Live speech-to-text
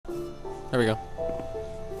There we go.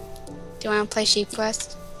 Do you want to play Sheep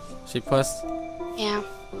Quest? Sheep Quest? Yeah.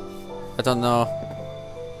 I don't know.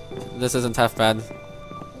 This isn't half bad.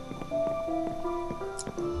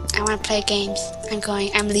 I want to play games.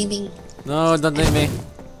 I'm leaving. No, don't leave me.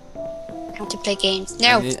 I want to play games.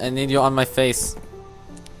 No! I need you on my face.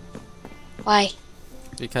 Why?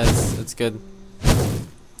 Because it's good.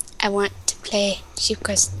 I want to play Sheep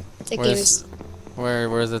Quest. The game is...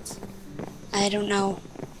 Where is it? I don't know.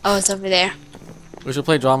 Oh, it's over there. We should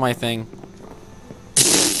play Draw My Thing.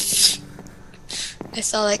 I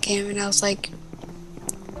saw that game and I was like,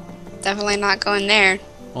 definitely not going there.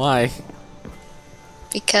 Why?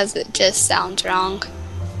 Because it just sounds wrong.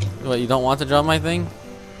 What, you don't want to draw my thing?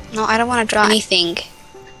 No, I don't want to draw anything.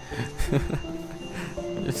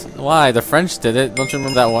 Why? The French did it. Don't you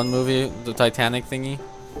remember that one movie, the Titanic thingy?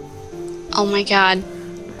 Oh my god.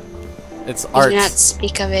 It's art. Do not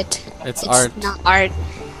speak of it. It's art. It's not art.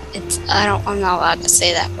 I'm not allowed to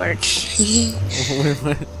say that word.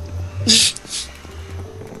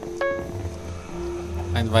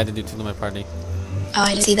 I invited you to my party. Oh, I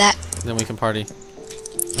didn't see that. Then we can party.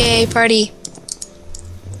 Yay, party.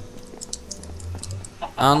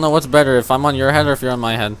 I don't know what's better, if I'm on your head or if you're on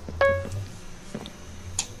my head.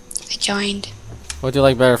 I joined. What do you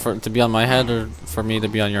like better, to be on my head or for me to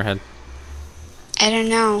be on your head? I don't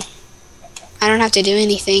know. I don't have to do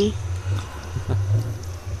anything.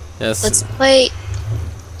 Yes. Let's play...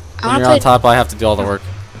 When you're on top, I have to do all the work.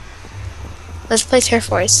 Let's play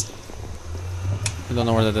Turf Wars. I don't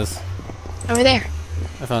know where that is. Over there.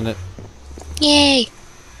 I found it. Yay!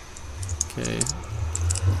 Okay.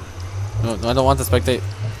 No, I don't want to spectate.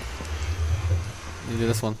 You do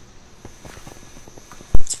this one.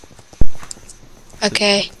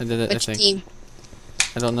 Okay. I did it, Which I think. team?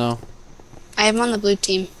 I don't know. I am on the blue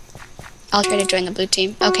team. I'll try to join the blue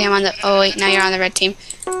team. Okay, I'm on the... Oh, wait, now you're on the red team.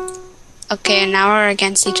 Okay, and now we're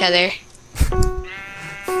against each other.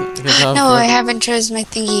 No, I haven't chosen my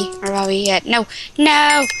thingy or Bobby yet. No,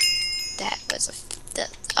 no! That was a...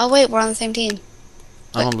 Oh, wait, we're on the same team.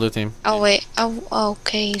 I'm on blue team. Oh, wait. Oh,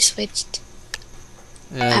 okay, you switched.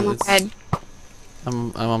 Yeah, I'm on red.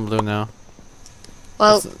 I'm on blue now.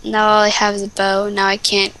 Well, now all I have is a bow. Now I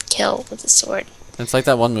can't kill with a sword. It's like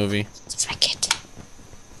that one movie. Frick it.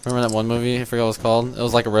 Remember that one movie? I forgot what it was called. It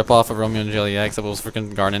was like a ripoff of Romeo and Juliet, except it was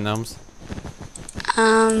freaking garden gnomes.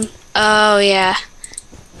 Oh, yeah.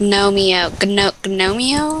 Gnomeo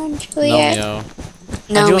and Juliet? Gnomeo.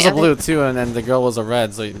 And he was a blue too, and then the girl was a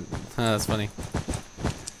red, so that's funny.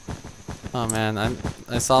 Oh man,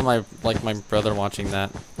 I saw my brother watching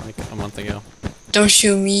that like a month ago. Don't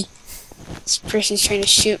shoot me. This person's trying to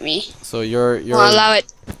shoot me. So you're I'll allow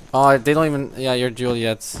it. Oh, they don't even. Yeah, you're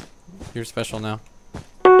Juliet's. You're special now.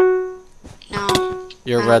 No.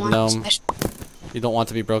 You're a red gnome. You don't want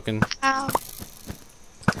to be broken. Ow.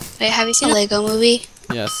 Wait, have you seen the Lego movie?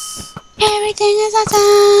 Yes. Everything is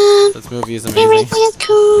awesome. This movie is amazing. Everything is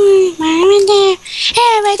cool. Everything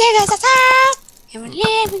is awesome. And we're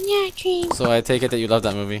living your dreams. So I take it that you love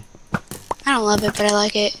that movie. I don't love it, but I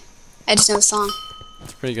like it. I just know the song.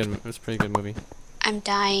 It's pretty good. It's a pretty good movie. I'm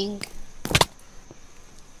dying.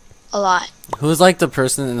 A lot. Who's like the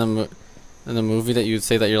person in the movie that you'd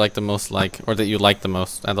say that you're like the most like, or that you like the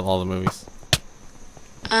most out of all the movies?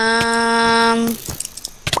 I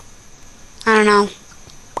don't know.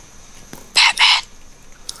 Batman.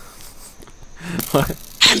 What?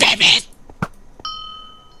 I'm Batman.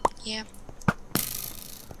 Yeah.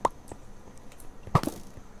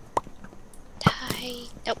 Die.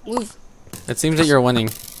 Don't move. It seems that you're winning.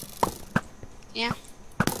 Yeah.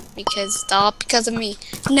 Because it's all because of me.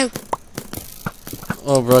 No.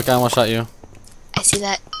 Oh, Brook, I almost shot you. I see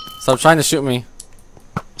that. Stop trying to shoot me.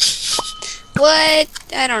 What?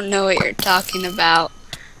 I don't know what you're talking about.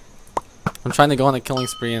 I'm trying to go on a killing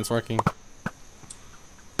spree and it's working.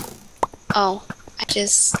 Oh, I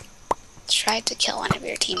just tried to kill one of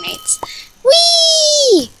your teammates.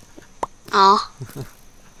 Whee! Aw.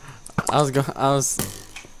 I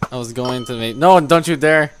was going to make. No, don't you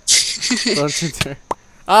dare! Don't you dare!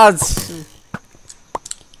 Ah!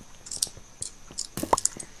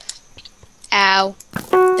 Ow.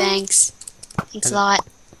 Thanks. Thanks a lot.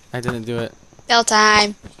 I didn't do it. Bell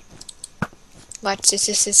time. Watch this.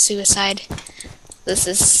 This is suicide. This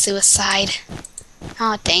is suicide.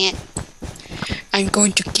 Oh, dang it. I'm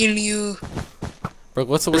going to kill you. Brook,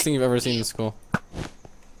 what's the worst thing you've ever seen in school?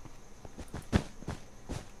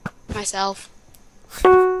 Myself.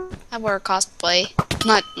 I wore a cosplay.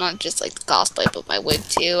 Not just like the cosplay, but my wig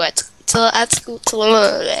too. At school.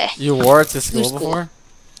 You wore it to school before?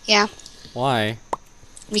 Yeah. Why?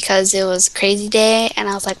 Because it was a crazy day, and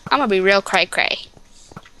I was like, I'm gonna be real cray-cray.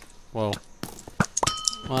 Whoa.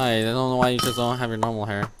 Why? I don't know why you just don't have your normal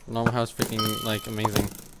hair. Normal hair is freaking, like, amazing.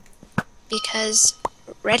 Because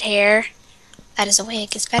red hair, that is a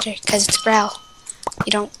wig, is better because it's brow.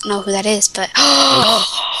 You don't know who that is, but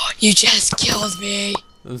you just killed me.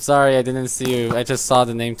 I'm sorry, I didn't see you. I just saw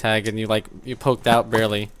the name tag and you poked out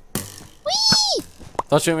barely. Whee!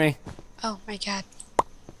 Don't shoot me. Oh my god.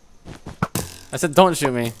 I said don't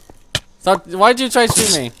shoot me. Stop. Why'd you try to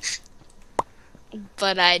shoot me?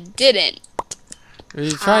 But I didn't.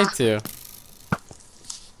 You tried to.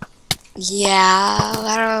 Yeah,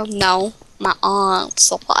 I don't know. My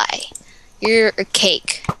aunt's a lie. You're a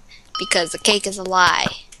cake. Because the cake is a lie.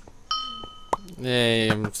 Yay,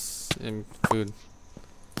 I'm food.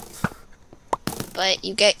 But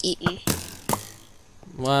you get eaten.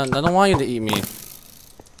 Well, I don't want you to eat me.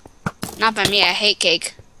 Not by me, I hate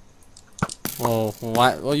cake. Whoa,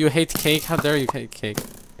 why? Well, you hate cake? How dare you hate cake?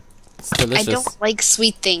 It's delicious. I don't like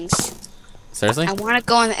sweet things. Seriously? I want to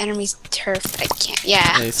go on the enemy's turf, but I can't.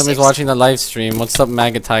 Yeah. Hey, somebody's watching the live stream. What's up,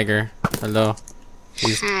 Maggot Tiger? Hello.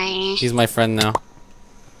 Hi. He's my friend now.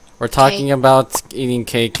 We're talking about eating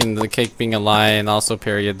cake and the cake being a lie, and also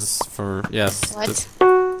periods for yes. What?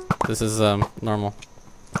 This is normal.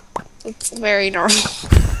 It's very normal.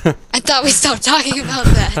 I thought we stopped talking about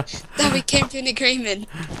that. Thought we came to an agreement.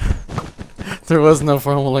 There was no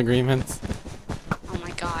formal agreement. Oh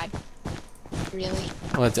my god. Really?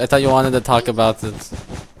 What? I thought you wanted to talk about it.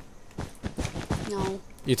 No.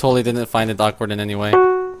 You totally didn't find it awkward in any way.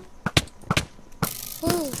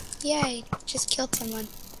 Woo! Yay! Just killed someone.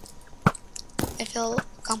 I feel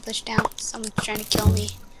accomplished now. Someone's trying to kill me.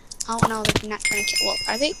 Oh no, they're not trying to kill. Well,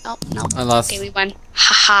 are they? Oh no. I lost. Okay, we won.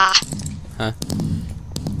 Haha. Huh?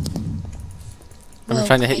 I'm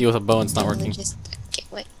trying to hit you with a bow and it's not working. Just, okay,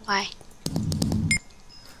 wait, why?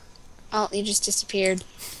 Oh, you just disappeared.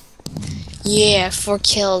 Yeah, 4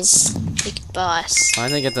 kills. Big boss. I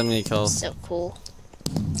didn't get that many kills. So cool.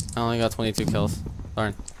 I only got 22 kills.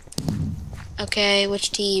 Darn. Okay,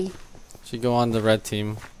 which team? Should go on the red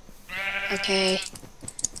team. Okay.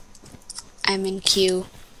 I'm in Q.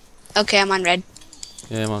 Okay, I'm on red.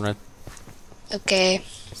 Yeah, I'm on red. Okay.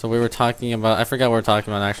 So we were talking about... I forgot what we were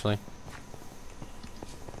talking about, actually.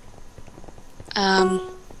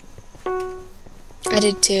 I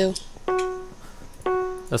did too.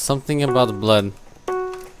 There's something about blood.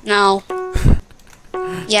 No.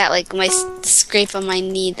 Yeah, like my scrape on my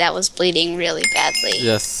knee that was bleeding really badly.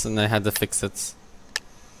 Yes, and I had to fix it.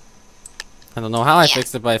 I don't know how I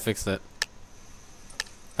fixed it, but I fixed it.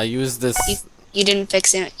 I used this... You didn't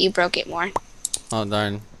fix it, you broke it more. Oh,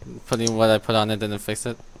 darn. Putting what I put on it didn't fix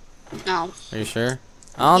it? No. Are you sure?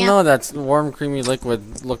 I don't know, that warm, creamy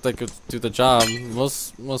liquid looked like it would do the job.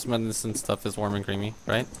 Most medicine stuff is warm and creamy,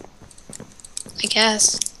 right? I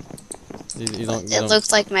guess. You don't... It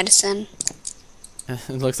looks like medicine. It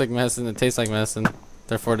looks like medicine, it tastes like medicine.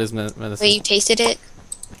 Therefore it is medicine. Wait, you tasted it?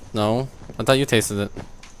 No. I thought you tasted it.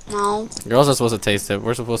 No. Girls are supposed to taste it.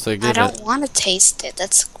 We're supposed to give it. I don't want to taste it.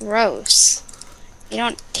 That's gross. You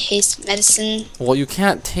don't taste medicine. Well, you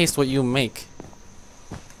can't taste what you make.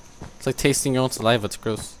 It's like tasting your own saliva. It's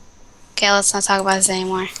gross. Okay, let's not talk about this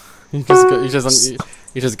anymore. You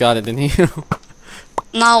just got it, didn't you?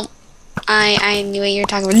 No. I knew what you were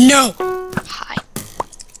talking about. No! Hi.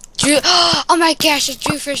 Drew. Oh my gosh, I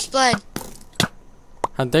drew first blood.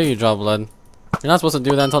 How dare you draw blood? You're not supposed to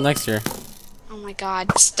do that until next year. Oh my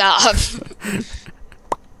god, stop.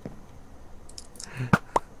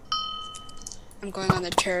 I'm going on the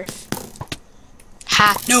turf.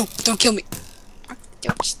 Ha! No! Don't kill me!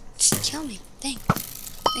 Don't just kill me. Thanks.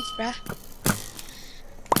 Thanks, bruh.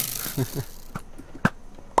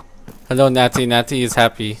 Hello, Natty. Natty is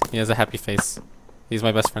happy. He has a happy face. He's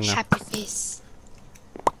my best friend now. Happy face.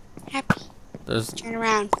 Happy. Turn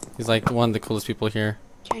around. He's like one of the coolest people here.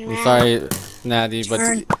 Turn around. I'm sorry, Natty, but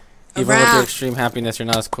Turn even around. with your extreme happiness, you're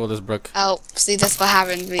not as cool as Brook. Oh, see, that's what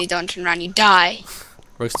happens when you don't turn around. You die.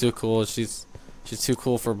 Brook's too cool. She's too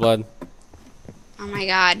cool for blood. Oh my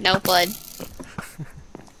god, no blood.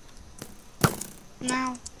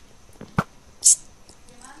 No.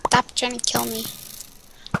 Stop trying to kill me.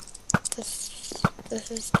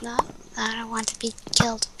 This is not... I don't want to be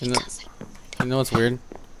killed because You know what's weird?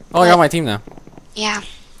 Oh, you're on my team now. Yeah.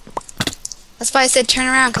 That's why I said turn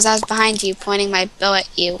around, because I was behind you, pointing my bow at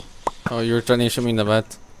you. Oh, you were trying to shoot me in the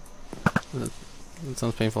butt. That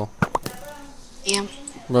sounds painful. Yeah.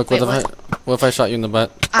 Brook, what if I shot you in the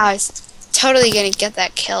butt? I was totally gonna get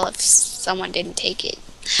that kill if someone didn't take it.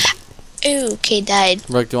 Ooh, okay, died.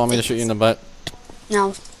 Brook, do you want me to shoot you in the butt?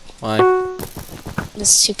 No, Why?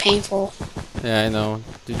 it's too painful. Yeah, I know.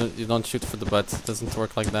 You don't shoot for the butt. It doesn't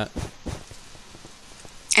work like that.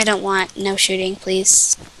 I don't want no shooting,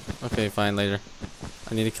 please. Okay, fine, later.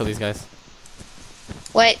 I need to kill these guys.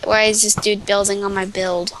 What? Why is this dude building on my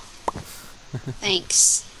build?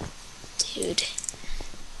 Thanks, dude.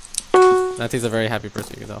 Natty's a very happy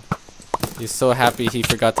person, you know. He's so happy he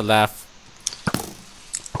forgot to laugh.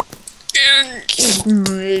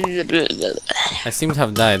 I seem to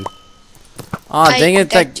have died. Aw, dang it,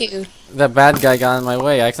 that bad guy got in my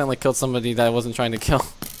way. I accidentally killed somebody that I wasn't trying to kill.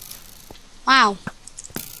 Wow.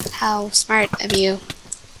 How smart of you.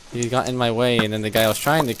 He got in my way, and then the guy I was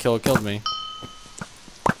trying to kill killed me.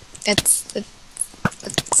 That's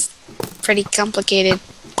pretty complicated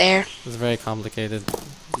there. It's very complicated.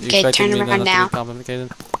 You Okay, turn around now.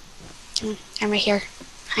 Complicated? I'm right here.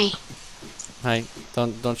 Hi. Hi.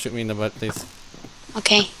 Don't shoot me in the butt, please.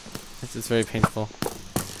 Okay. It's very painful.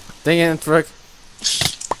 Dang it, Brook.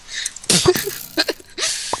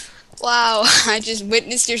 Wow, I just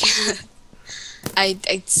witnessed your death.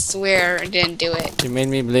 I swear I didn't do it. You made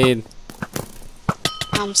me bleed.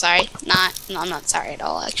 I'm sorry. No, I'm not sorry at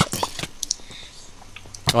all, actually.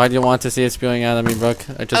 Why do you want to see it spewing out of me, Brook?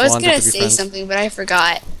 I just was wanted gonna to be say friends. something, but I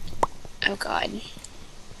forgot. Oh god.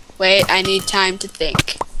 Wait, I need time to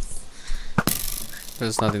think.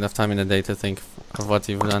 There's not enough time in the day to think of what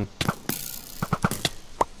you've done.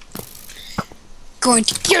 Going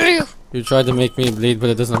to kill you! You tried to make me bleed, but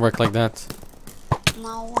it doesn't work like that.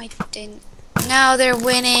 No, I didn't. No, they're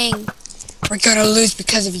winning! We're gonna lose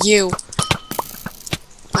because of you!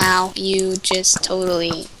 Wow, you just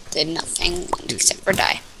totally did nothing except for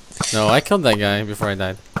die. No, I killed that guy before I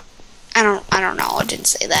died. I don't know, I didn't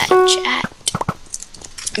say that,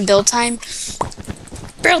 chat. Build time?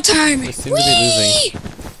 Build time! We seem to be losing.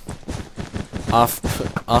 Off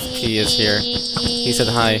P is here. He said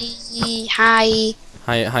hi. Hi.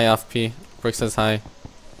 Hi off P. Brook says hi.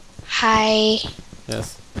 Hi.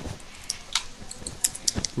 Yes.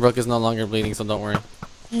 Brook is no longer bleeding, so don't worry.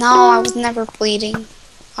 No, I was never bleeding.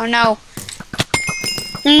 Oh no.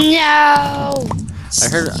 No! I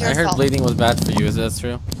heard bleeding was bad for you, is that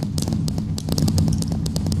true?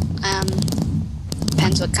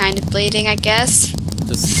 Depends what kind of bleeding, I guess.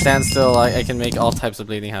 Just stand still, I can make all types of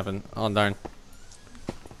bleeding happen. Oh darn.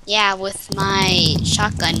 Yeah, with my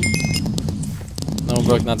shotgun. No,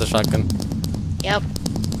 Brook, not the shotgun. Yep.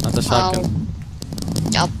 Not the shotgun.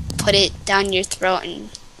 I'll put it down your throat and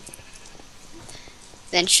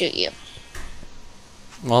then shoot you.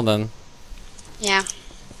 Well done. Yeah.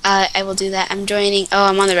 I will do that. I'm joining. Oh,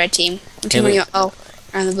 I'm on the red team. I'm teaming you. Oh,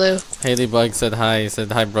 we're on the blue. Haley Bug said hi. He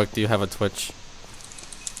said, hi, Brook, do you have a Twitch?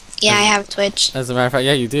 Yeah, I have Twitch. As a matter of fact,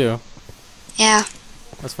 yeah, you do. Yeah.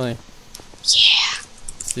 That's funny. Yeah.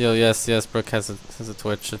 Still, yes, Brook has a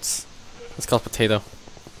Twitch. It's called Potato.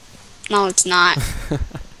 No, it's not.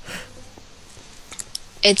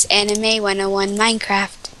 It's Anime 101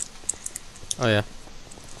 Minecraft. Oh yeah.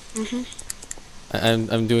 Mhm.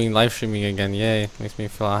 I'm doing live streaming again. Yay! Makes me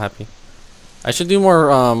feel all happy. I should do more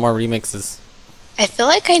remixes. I feel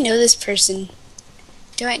like I know this person.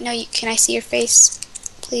 Do I know you? Can I see your face?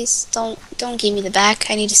 Please don't give me the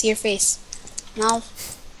back. I need to see your face. No.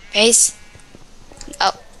 Face.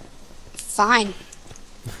 Oh. Fine.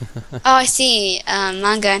 Oh, I see.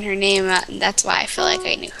 Manga and her name. That's why I feel like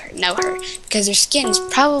I know her because her skin is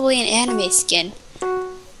probably an anime skin.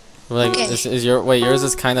 Like, okay. Yours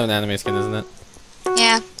is kind of an anime skin, isn't it?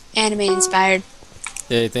 Yeah, anime inspired.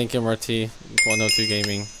 Yeah, thank you, Marty. 102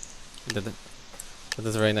 Gaming. That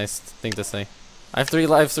is a very nice thing to say. I have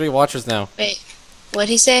three watchers now. Wait, what'd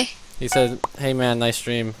he say? He said, "Hey man, nice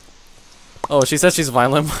stream." Oh, she says she's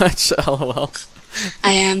violent much. LOL.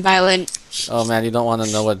 I am violent. Oh man, you don't want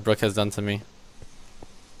to know what Brook has done to me.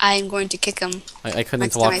 I am going to kick him. I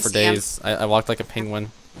couldn't walk for days. I walked like a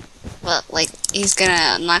penguin. Well, like he's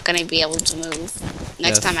not gonna be able to move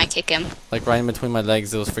next time I kick him. Like right in between my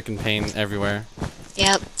legs, there was freaking pain everywhere.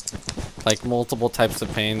 Yep. Like multiple types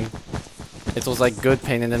of pain. It was like good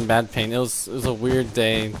pain and then bad pain. It was a weird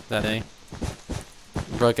day that day.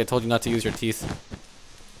 Brook, I told you not to use your teeth.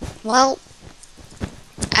 Well,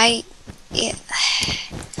 yeah.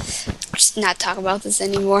 Just not talk about this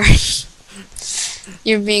anymore.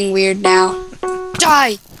 You're being weird now.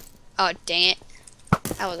 Die! Oh, dang it.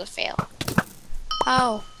 That was a fail.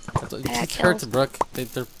 Oh. It hurts, Brook.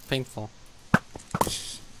 They're painful.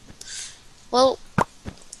 Well,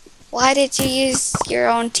 why did you use your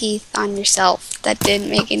own teeth on yourself? That didn't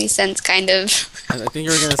make any sense, kind of. I think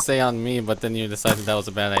you were gonna say on me, but then you decided that was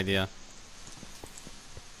a bad idea.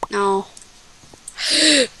 No.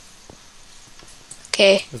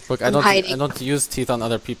 Okay. Brook, I don't use teeth on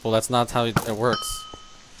other people. That's not how it works.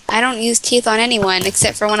 I don't use teeth on anyone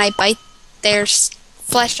except for when I bite their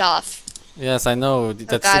flesh off. Yes, I know.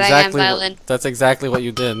 That's God, that's exactly what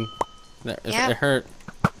you did. It hurt.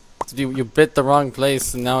 You bit the wrong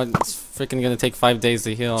place, and now it's freaking gonna take 5 days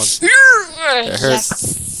to heal. It hurts.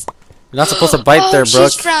 Yes. You're not supposed to bite there,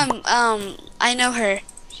 Brook. She's from, I know her.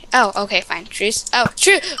 Oh, okay, fine. Truce. Oh,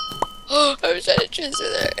 true. Oh, I was trying to truce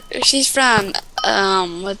with her. She's from,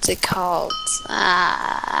 what's it called?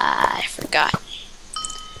 I forgot.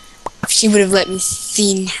 If she would have let me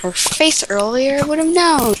see her face earlier, I would have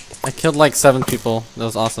known. I killed like 7 people. That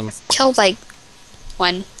was awesome. Killed like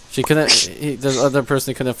 1. She couldn't. The other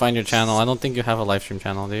person couldn't find your channel. I don't think you have a live stream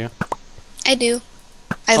channel, do you? I do.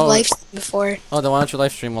 I've live streamed before. Oh, then why don't you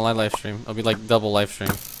live stream while I live stream? It'll be like double live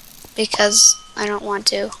stream. Because I don't want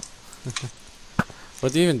to.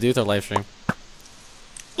 What do you even do to live stream?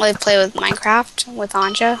 I play with Minecraft with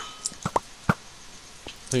Anja.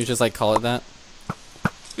 So you just like call it that?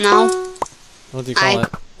 No. What do you call it?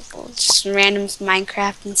 Just random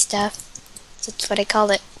Minecraft and stuff. That's what I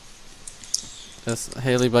call it. Yes,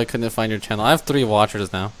 Haley, but I couldn't find your channel. I have 3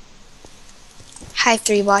 watchers now. Hi,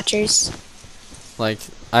 3 watchers. Like,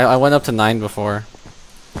 I went up to 9 before.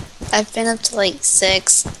 I've been up to like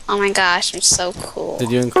 6. Oh my gosh, I'm so cool. Did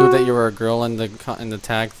you include that you were a girl in the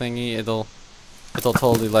tag thingy? It'll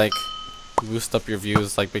totally like boost up your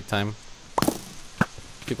views like big time.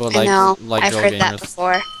 People I know. like I've girl heard gamers. that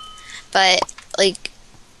before, but like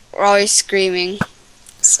we're always screaming.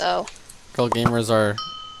 So. Girl gamers are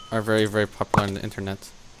very, very popular on the internet.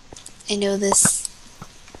 I know this.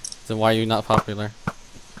 Then why are you not popular?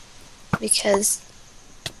 Because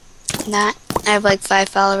I have like 5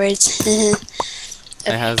 followers.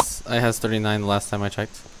 Okay. I has 39 the last time I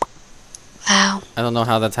checked. Wow. I don't know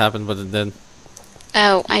how that's happened, but it did.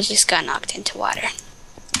 Oh, I just got knocked into water.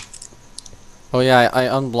 Oh yeah, I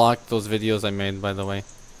unblocked those videos I made, by the way.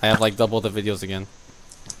 I have like double the videos again.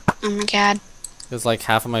 Oh my god. It was like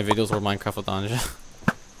half of my videos were Minecraft with Anja.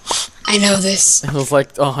 I know this. It was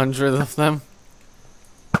like 100 of them.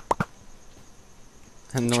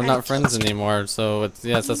 And we're not friends anymore, so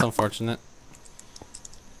yes, that's unfortunate.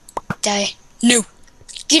 Die. No.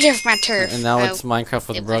 Get off my turf. And now it's Minecraft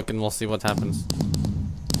with Brook, and we'll see what happens.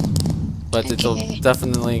 But it'll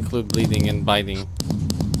definitely include bleeding and biting.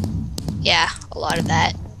 Yeah, a lot of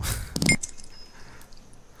that.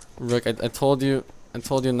 Brook, I told you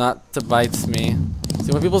not to bite me.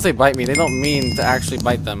 See, when people say bite me, they don't mean to actually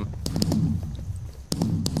bite them.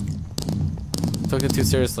 Took it too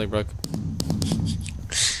seriously, Brook.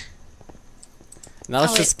 And I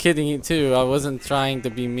was just kidding you too. I wasn't trying to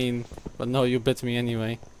be mean, but no, you bit me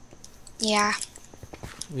anyway. Yeah.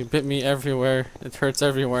 You bit me everywhere. It hurts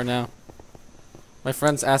everywhere now. My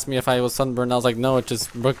friends asked me if I was sunburned. I was like, no, it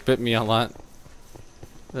just Brook bit me a lot.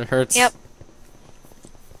 It hurts. Yep.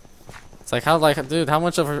 It's like, dude, how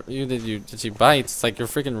much of did she bite? It's like you're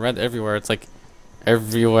freaking red everywhere. It's like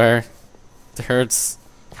everywhere. It hurts.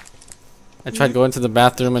 I tried going to the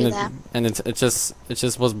bathroom and it just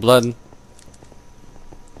was blood.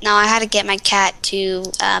 No, I had to get my cat to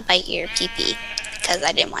bite your pee-pee because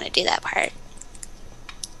I didn't want to do that part.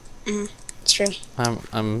 It's true.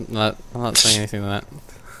 I'm not saying anything to that.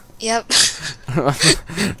 Yep.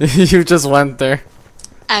 You just went there.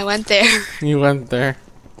 I went there. You went there.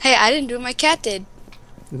 Hey, I didn't do what my cat did.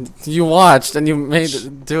 You watched and you made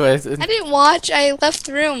it do it. I didn't watch. I left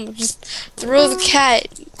the room. Just threw the cat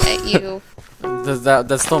at you.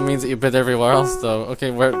 That still means that you bit everywhere else, though. Okay,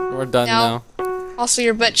 we're done now. Also,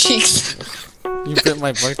 your butt cheeks. You bit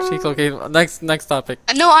my butt cheek. Okay, next topic.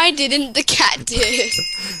 No, I didn't. The cat did.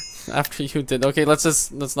 After you did. Okay,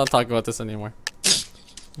 let's not talk about this anymore.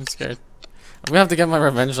 I'm scared. I'm gonna have to get my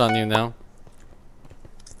revenge on you now.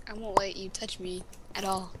 I won't let you touch me at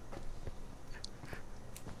all.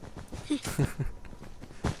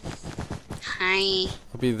 Hi.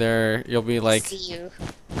 I'll be there. You'll be like. See you.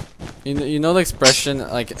 You know the expression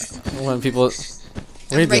like when people.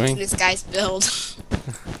 What are you doing? This guy's build.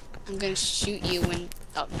 I'm gonna shoot you when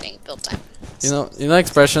dang build time. You know the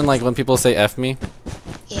expression like when people say "f me."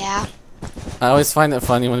 Yeah. I always find it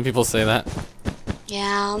funny when people say that.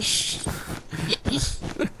 Yeah.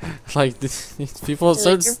 Like people.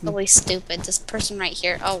 Dude, you're really stupid. This person right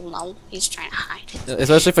here. Oh no, he's trying to hide.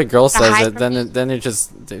 Especially if a girl says it, then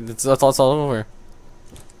it's all over.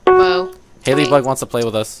 Whoa. Haley Bug wants to play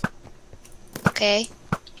with us. Okay.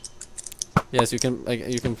 Yes, you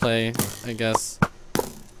can play. I guess.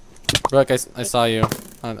 Brook, I saw you.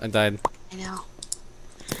 I died. I know.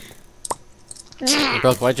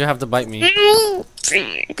 Brook, why'd you have to bite me?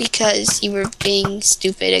 Because you were being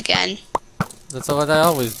stupid again. That's what I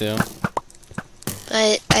always do.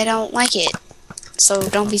 But I don't like it. So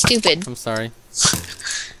don't be stupid. I'm sorry.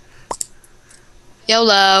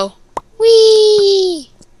 YOLO.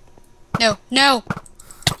 Whee! No, no.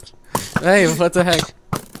 Hey, what the heck?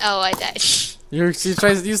 Oh, I died. You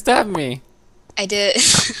stabbed me. I did.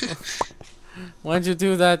 Why'd you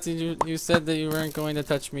do that? You said that you weren't going to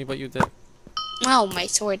touch me, but you did. Well, my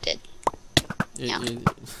sword did. Yeah.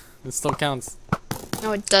 It still counts.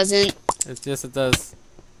 No, it doesn't. Yes, it does.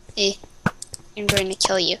 See, I'm going to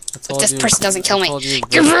kill you. If this you, person doesn't kill me.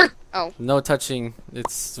 Oh. No touching.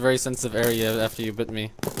 It's a very sensitive area after you bit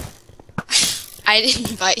me. I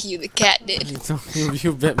didn't bite you, the cat did.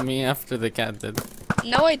 You bit me after the cat did.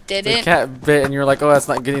 No, I didn't. The cat bit and you were like, oh, that's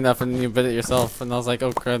not good enough, and then you bit it yourself, and I was like,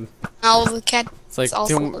 oh, crud. Oh, the cat. It's like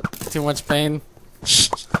too much pain.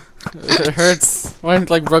 It hurts. Why,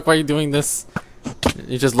 like, Brooke, why are you doing this?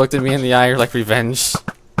 You just looked at me in the eye, you're like, revenge.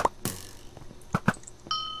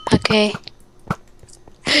 Okay.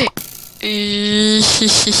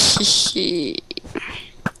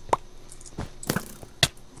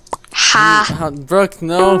 Ha! Brooke,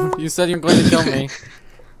 no! You said you were going to kill me.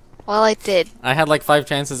 Well, I did. I had like 5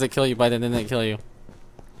 chances to kill you, but I didn't kill you.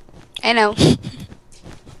 I know.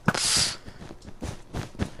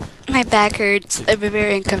 My back hurts. I have a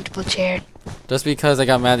very uncomfortable chair. Just because I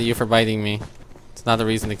got mad at you for biting me, it's not a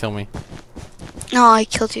reason to kill me. No, I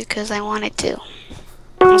killed you because I wanted to.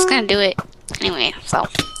 I was gonna do it anyway, so,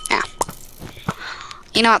 yeah.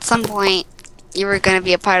 You know, at some point, you were gonna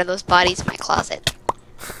be a part of those bodies in my closet.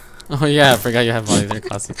 Oh yeah, I forgot you have bodies in your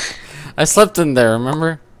closet. I slept in there,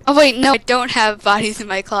 remember? Oh wait, no, I don't have bodies in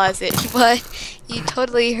my closet, but you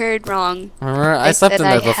totally heard wrong. Remember, I slept in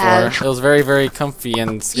there before. It was very, very comfy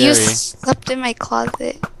and scary. You slept in my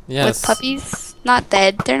closet? Yes. With puppies? Not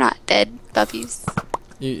dead. They're not dead puppies.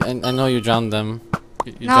 I know you drowned them.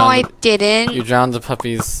 No, I didn't. You drowned the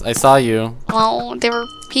puppies. I saw you. Well, they were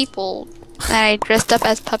people that I dressed up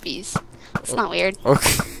as puppies. It's not weird.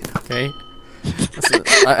 Okay. Okay.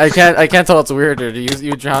 I can't tell what's weirder.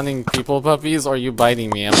 You drowning people puppies or you biting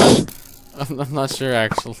me? I'm not sure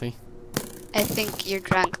actually. I think you're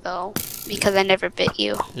drunk though, because I never bit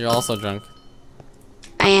you. You're also drunk.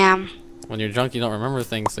 I am. When you're drunk, you don't remember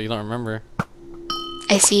things, so you don't remember.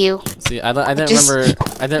 I see you. See, I didn't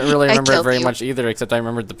really remember it very much either, except I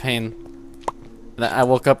remembered the pain. And I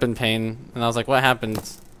woke up in pain, and I was like, what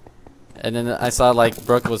happened? And then I saw, like,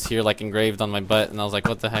 Brooke was here, like, engraved on my butt, and I was like,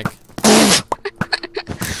 what the heck?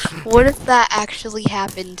 What if that actually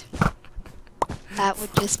happened? That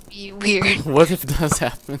would just be weird. What if it does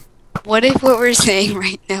happen? What if what we're saying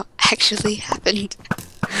right now actually happened?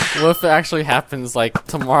 What if it actually happens, like,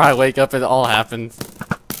 tomorrow I wake up and it all happens?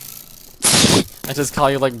 I just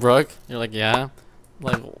call you, like, Brooke? You're like, yeah?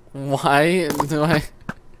 Like, why do I...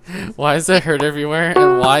 Why is it hurt everywhere?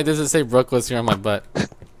 And why does it say Brooke was here on my butt?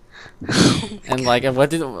 And, like, and what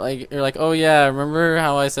did... Like, you're like, oh, yeah, remember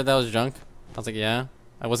how I said I was drunk? I was like, yeah?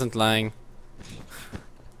 I wasn't lying.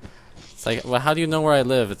 It's like, well, how do you know where I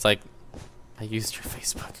live? It's like, I used your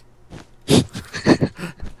Facebook.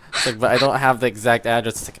 It's like, but I don't have the exact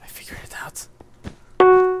address. It's like, I figured it out.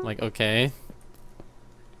 I'm like, okay.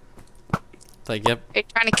 It's like, yep. Are you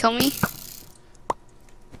trying to kill me?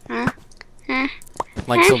 Huh? Huh?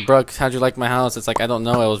 Like, so Brooke, how'd you like my house? It's like, I don't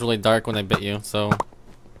know. It was really dark when I bit you, so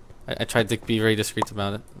I tried to be very discreet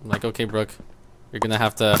about it. I'm like, okay, Brooke, you're gonna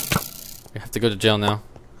have to, you have to go to jail now.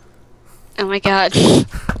 Oh my god.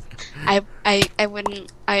 I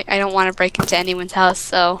don't want to break into anyone's house,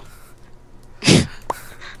 so.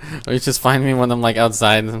 Or you just find me when I'm like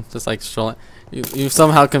outside, just like strolling. You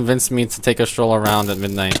somehow convinced me to take a stroll around at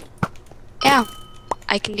midnight. Yeah,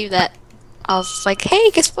 I can do that. I was like, hey,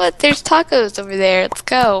 guess what? There's tacos over there. Let's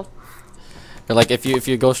go. But like, if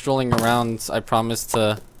you go strolling around, I promise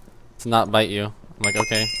to not bite you. I'm like,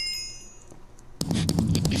 okay.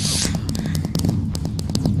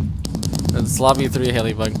 It's lobby 3,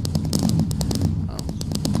 Haley-Bug.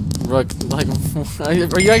 Brooke, like, are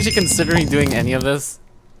you actually considering doing any of this?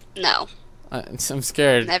 No. I'm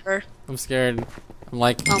scared. Never. I'm scared. I'm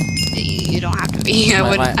like. Oh, you don't have to be.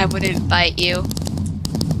 I wouldn't bite you.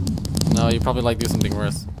 No, you probably like do something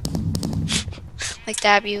worse. Like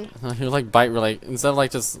dab you. You like bite really, instead of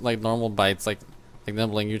like just like normal bites, like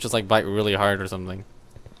nibbling, you just like bite really hard or something.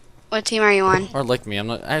 What team are you on? Or lick me. I'm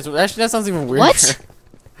not. Actually, that sounds even weirder. What?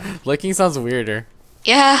 Licking sounds weirder.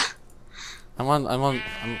 Yeah.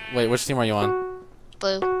 Wait, which team are you on?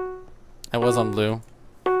 Blue. I was on blue.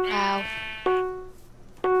 Wow.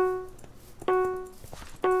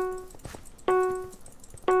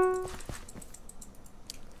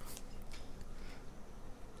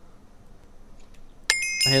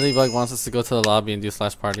 Haley-Bug wants us to go to the lobby and do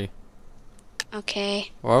slash party.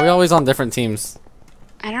 Okay. Or are we always on different teams?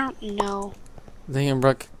 I don't know. Dang it,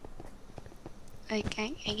 Brooke. I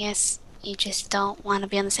guess. You just don't want to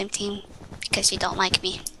be on the same team because you don't like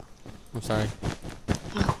me. I'm sorry.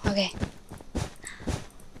 Oh, okay.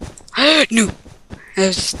 No! That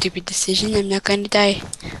was a stupid decision. I'm not gonna die.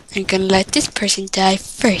 I'm gonna let this person die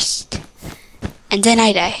first. And then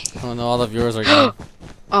I die. Oh no, all the viewers are gone.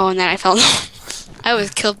 Oh, and then I fell down. I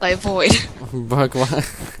was killed by a void. Brook, what?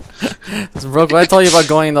 Brook, what I told you about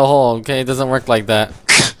going in the hole, okay? It doesn't work like that.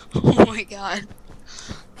 Oh my god.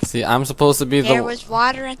 See, I'm supposed to be There was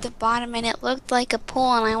water at the bottom and it looked like a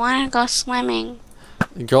pool and I wanted to go swimming.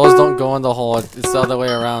 Girls don't go in the hole. It's the other way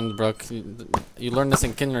around, Brook. You learned this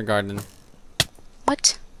in kindergarten.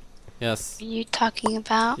 What Yes. are you talking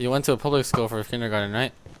about? You went to a public school for kindergarten,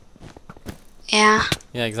 right? Yeah.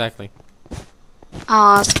 Yeah, exactly. Oh,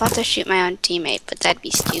 I was about to shoot my own teammate, but that'd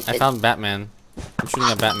be stupid. I found Batman. I'm shooting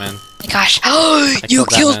at Batman. Oh my gosh. Oh, you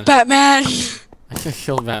killed Batman! I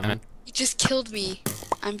killed Batman. You just killed me.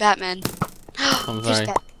 I'm Batman. I'm sorry.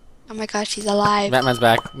 Oh my gosh, he's alive. Batman's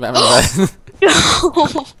back. Batman's back.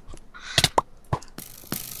 No!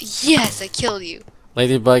 Yes, I killed you.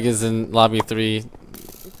 Ladybug is in lobby 3.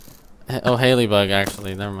 Oh, Haley-bug,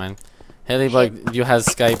 actually. Never mind. Haley-bug, you have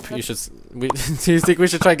Skype. You should... do you think we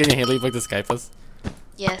should try getting Haley-bug to Skype us?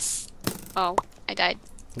 Yes. Oh, I died.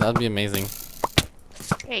 That would be amazing.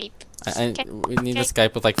 Skype. We need to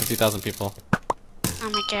Skype with like 50,000 people. Oh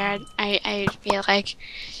my god. I'd be like,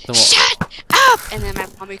 Then shut up! And then my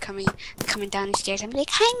mommy coming down the stairs. I'm like,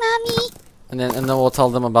 hi, mommy. and then we'll tell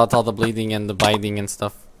them about all the bleeding and the biting and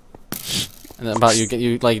stuff. And then about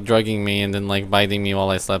you like drugging me and then like biting me while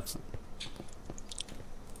I slept.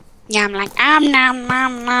 Yeah, I'm like, nom nom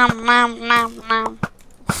nom nom nom nom.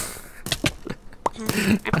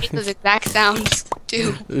 I make those exact sounds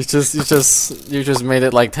too. You just made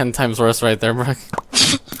it like 10 times worse right there, Brook.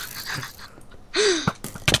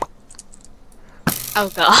 Oh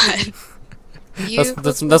god.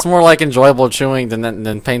 That's more like enjoyable chewing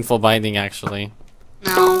than painful biting, actually.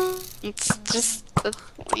 No, it's just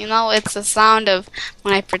you know, it's the sound of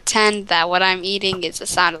when I pretend that what I'm eating is a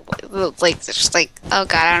sound of like just like, oh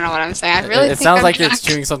god, I don't know what I'm saying. I really It think sounds I'm like you're drunk.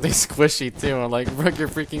 chewing something squishy too. I'm like, Brook, you're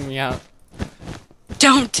freaking me out.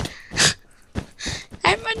 Don't.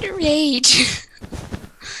 I'm underage.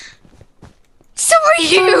 So are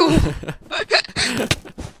you.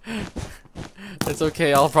 It's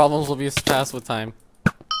okay. All problems will be passed with time.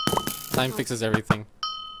 Time fixes everything.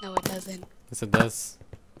 No, it doesn't. Yes, it does.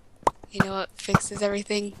 You know what fixes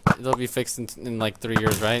everything? It'll be fixed in like 3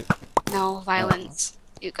 years, right? No, violence.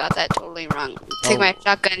 You got that totally wrong. Take Oh. my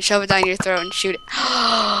shotgun, shove it down your throat, and shoot it.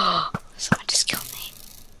 Someone just killed me.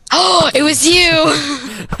 Oh, it was you!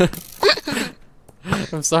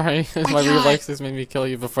 I'm sorry. my My God. reflexes made me kill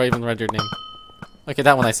you before I even read your name. Okay,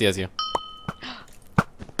 that one I see as you.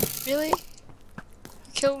 Really?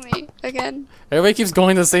 Kill me again? Everybody keeps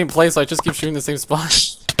going to the same place, so I just keep shooting the same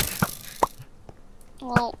spot.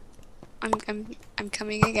 Well, I'm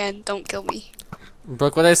coming again. Don't kill me.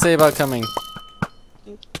 Brook, what did I say about coming?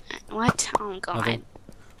 What? Oh god. Nothing.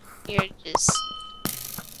 You're just...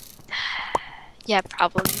 Yeah,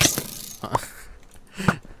 problems.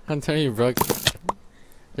 I'm telling you, Brook.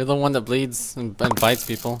 You're the one that bleeds and bites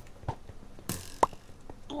people.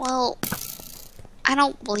 Well, I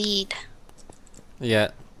don't bleed.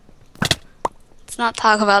 Yeah. Let's not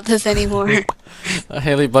talk about this anymore.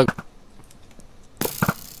 Haley bug.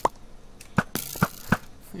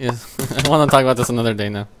 Yeah, I want to talk about this another day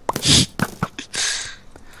now.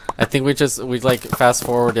 I think we like fast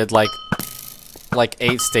forwarded like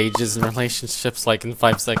 8 stages in relationships like in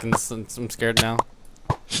 5 seconds, and I'm scared now.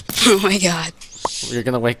 Oh my god. You're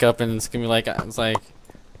gonna wake up and it's gonna be like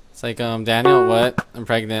Daniel, what? I'm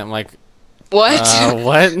pregnant. I'm like, What?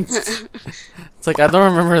 what? It's like, I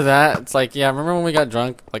don't remember that. It's like, yeah, remember when we got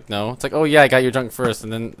drunk? Like, no. It's like, oh yeah, I got you drunk first,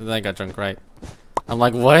 and then I got drunk, right? I'm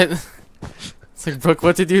like, what? It's like, Brook,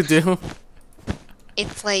 what did you do?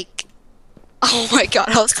 It's like... Oh my god,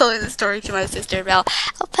 I was telling the story to my sister about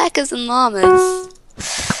alpacas and llamas.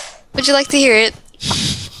 Would you like to hear it?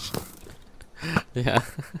 Yeah.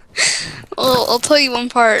 Well, I'll tell you one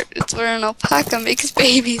part. It's where an alpaca makes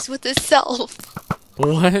babies with itself.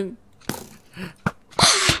 What?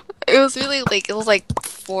 It was really like, it was like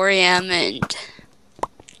 4 a.m. and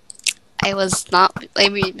I was not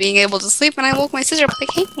like, being able to sleep, and I woke my sister up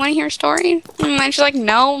like, hey, want to hear a story? And then she's like,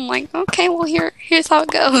 no. I'm like, okay, well, here's how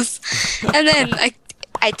it goes. And then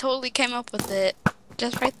I totally came up with it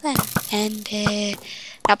just right then. And an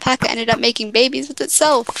alpaca ended up making babies with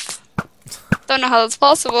itself. Don't know how that's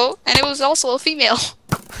possible. And it was also a female.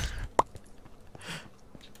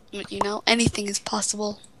 But, you know, anything is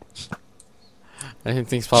possible.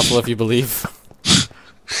 Anything's possible if you believe.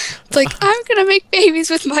 It's like, I'm gonna make babies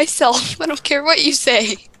with myself. I don't care what you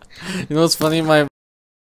say. You know what's funny? My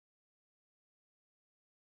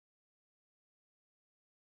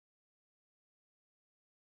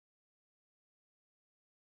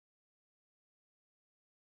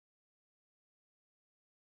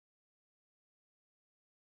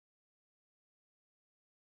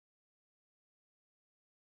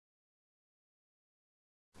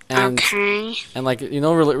and Okay. and like you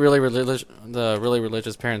know really religious the really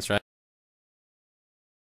religious parents, right?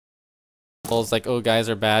 Well, it's like, oh, guys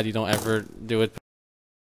are bad. You don't ever do it.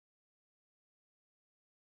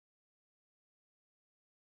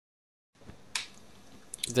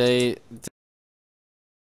 They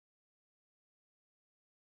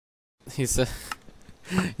he said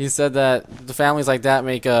he said that the families like that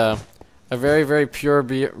make a very pure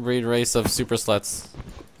breed race of super sluts.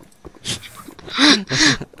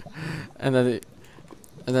 and then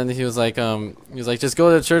and then he was like just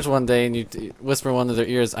go to church one day and you whisper one of their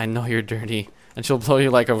ears, I know you're dirty, and she'll blow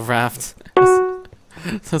you like a raft.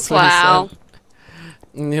 That's what Wow. he said.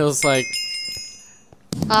 And he was like,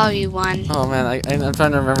 Oh, you won. oh man, I'm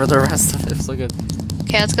trying to remember the rest of it. It's so good.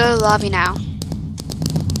 Okay, let's go to the lobby now.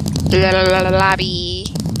 Lobby.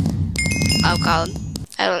 Oh god.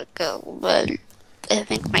 I don't go. I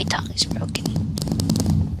think my tongue is broken.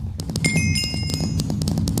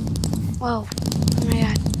 Whoa. Oh my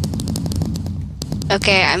god.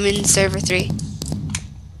 Okay, I'm in server 3.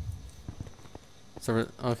 So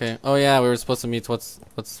okay. Oh yeah, we were supposed to meet what's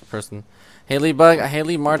the person? Haley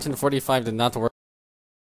Martin 45 did not work.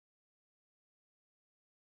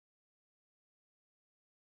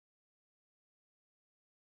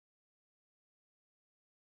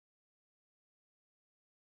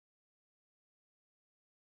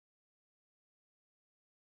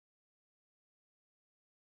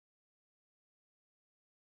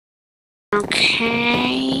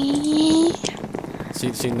 Okay.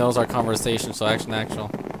 She knows our conversation, so actual.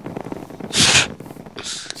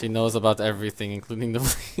 She knows about everything, including the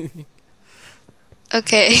bleeding.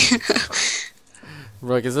 Okay.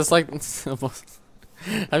 Brooke, is this like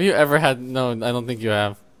have you ever had no, I don't think you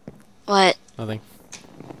have. What? Nothing.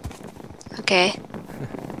 Okay.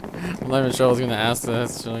 I'm not even sure I was gonna ask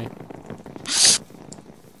this actually.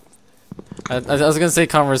 I was gonna say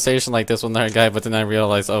conversation like this with another guy, but then I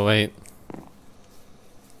realized, oh wait.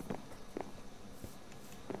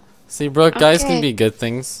 See, Brooke, guys can be good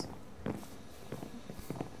things.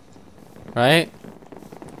 Right?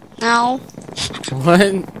 No. What?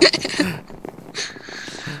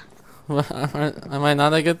 Am I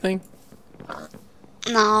not a good thing?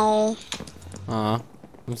 No. Aw,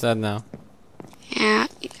 I'm sad now. Yeah,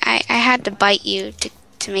 I had to bite you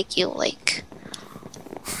to make you like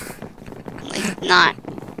not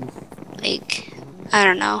like I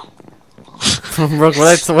don't know. Brooke, what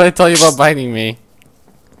I tell you about biting me?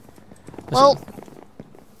 Well,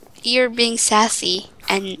 you're being sassy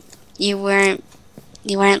and you were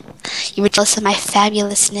jealous of my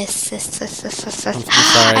fabulousness. I'm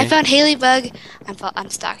sorry. I found Haley Bug. I'm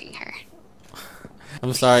stalking her.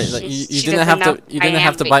 I'm sorry. Like, you didn't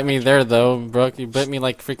have to bite me there though, Brooke. You bit me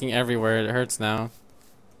like freaking everywhere. It hurts now.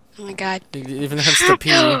 Oh my god. It even hurts to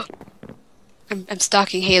pee. I'm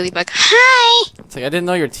stalking Haley Bug. Hi. It's like I didn't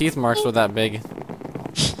know your teeth marks were that big.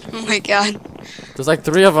 Oh my god. There's like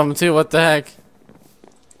 3 of them too. What the heck?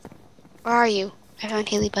 Where are you? I found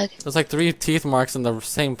Haley Bug. There's like 3 teeth marks in the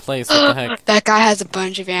same place. What the heck? That guy has a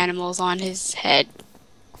bunch of animals on his head.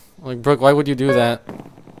 Like, Brooke, why would you do that?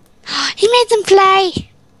 He made them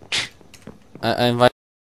play. I invite.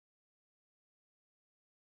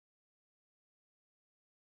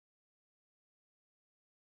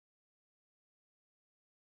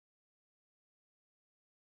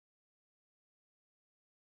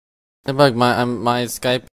 Hey, Bug, my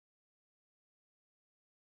Skype.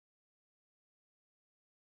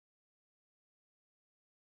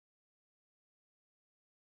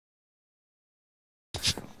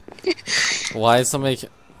 Why is somebody?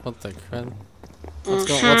 What the crap? What's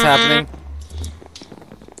happening?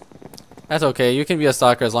 That's okay. You can be a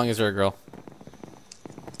stalker as long as you're a girl.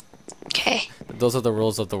 Okay. Those are the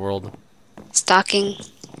rules of the world. Stalking.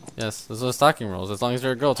 Yes, those are the stalking rules. As long as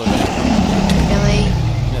you're a girl, it's okay. Really?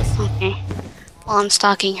 Yes. Okay. Well, I'm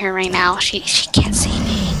stalking her right now. She can't see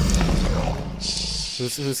me.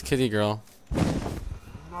 Who's Kitty Girl?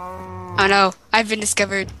 Oh no! I've been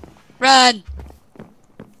discovered. Run!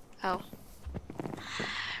 Oh.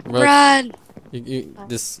 Brooke, Run!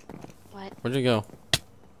 this. What? Where'd you go? Oh,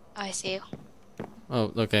 I see you.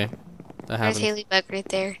 Oh, okay. That There's happened. Haley Bug right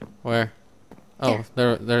there. Where? Oh,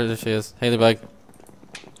 there she is. Haley Bug.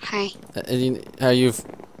 Hi. Are you?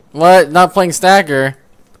 What? Not playing Stacker?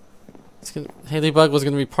 Haley Bug was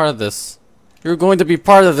gonna be part of this. You're going to be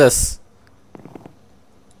part of this.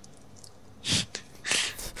 She's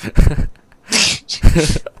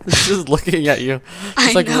just looking at you.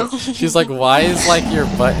 She's like, why is like your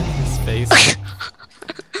butt in his face?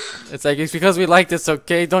 It's like, it's because we like this,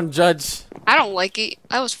 okay? Don't judge. I don't like it.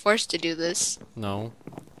 I was forced to do this. No.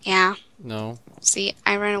 Yeah. No. See,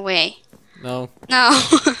 I ran away. No. No.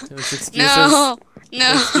 It's excuses. No.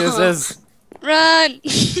 No. Excuses. Run.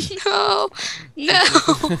 No. No.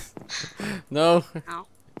 No. No.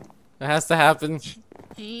 It has to happen.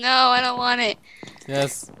 No, I don't want it.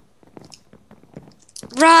 Yes.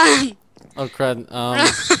 Run. Oh crud.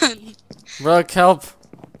 Run. Brook, help.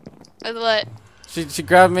 With what? She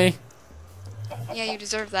grabbed me. Yeah, you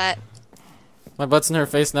deserve that. My butt's in her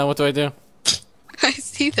face now. What do I do? I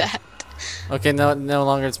see that. Okay, no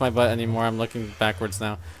longer it's my butt anymore. I'm looking backwards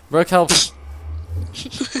now. Brook, help.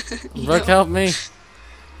 Brook, help me.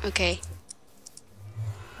 Okay.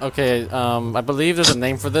 Okay, I believe there's a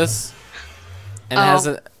name for this. And it has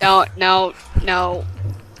a... No.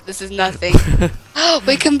 This is nothing. Oh,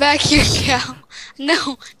 wait, come back here, cow.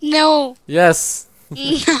 No. Yes.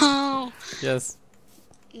 No. Yes.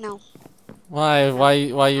 No. Why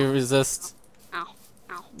you resist? Ow.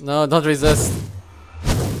 No, don't resist.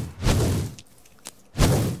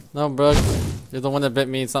 No, Brook. You're the one that bit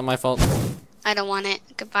me. It's not my fault. I don't want it.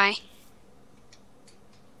 Goodbye.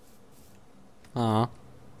 Aw.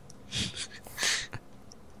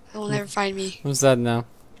 You'll never find me. I'm sad now.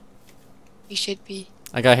 You should be.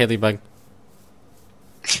 I got Haley Bug.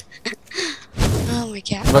 Oh my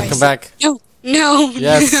god. Brook, come back. No.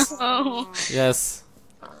 Yes. No. Yes.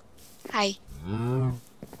 Hi.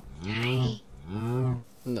 Hi.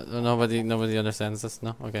 Nobody understands this.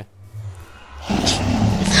 No. Okay.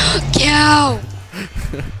 Cow.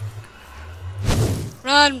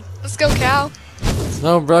 Run. Let's go, cow.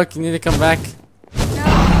 No, Brook, you need to come back. No.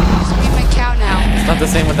 Just be my cow now. It's not the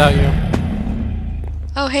same without you.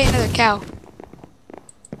 Oh, hey, another cow.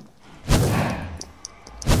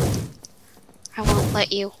 I won't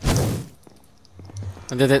let you.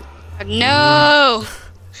 I did it. No.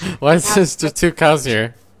 Why is there just 2 cows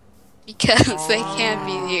here? Because they can't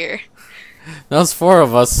be here. That was 4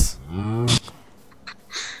 of us.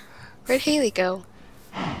 Where'd Haley go?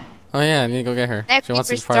 Oh yeah, I need to go get her. That She wants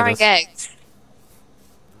to be creeper's part of throwing this.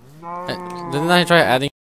 eggs. Didn't I try adding?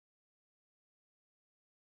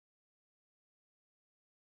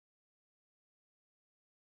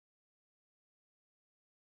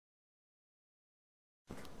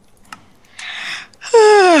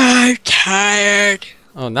 I'm tired.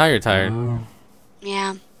 Oh, now you're tired.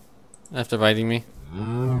 Yeah. After biting me.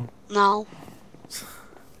 No.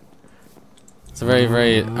 It's a very,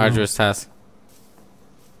 very arduous task.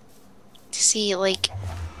 See, like,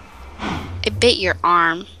 it bit your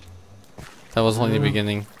arm. That was only the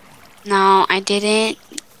beginning. No, I didn't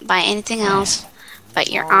bite anything else but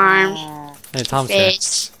your arm, Hey, Tom's here.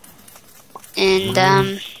 face,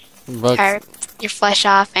 and Brook, your flesh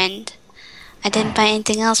off, and I didn't buy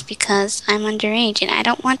anything else because I'm underage and I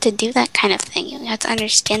don't want to do that kind of thing. You have to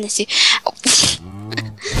understand this. You have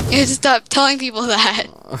to stop telling people that.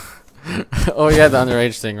 oh yeah, the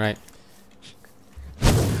underage thing, right?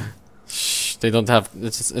 Shh, they don't have.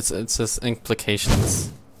 It's just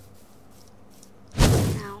implications.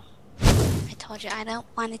 No, I told you I don't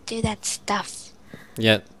want to do that stuff.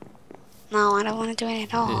 Yet. No, I don't want to do it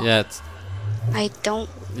at all. Yet. I don't.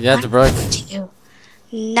 Yet, Brook. To.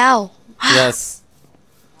 No. Yes.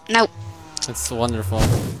 No. It's wonderful.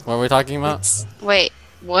 What are we talking about? Wait.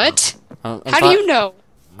 What? How do you know?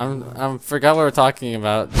 I forgot what we're talking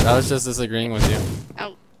about. I was just disagreeing with you.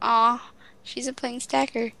 Oh, aw, she's a playing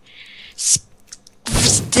stacker.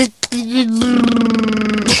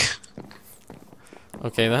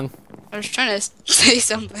 Okay then. I was trying to say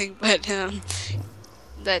something, but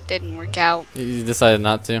that didn't work out. You decided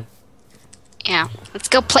not to. Yeah, let's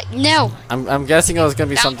go play. No. I'm guessing it was gonna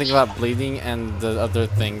be something about bleeding and the other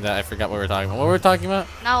thing that I forgot what we were talking about. What were we talking about?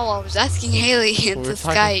 No, I was asking Haley into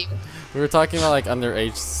Skype. We were talking about like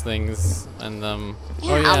underage things and Yeah,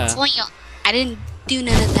 oh yeah. I'll tell you. I didn't do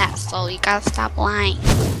none of that, so you gotta stop lying.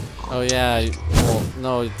 Oh yeah. Well,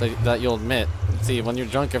 no, that you'll admit. See, when you're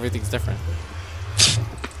drunk, everything's different.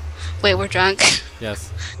 Wait, we're drunk.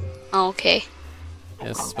 Yes. Oh, okay.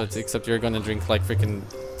 Yes, but except you're gonna drink like freaking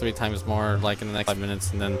 3 times more like in the next 5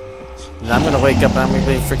 minutes, and then I'm gonna wake up and I'm gonna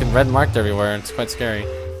be freaking red marked everywhere. It's quite scary.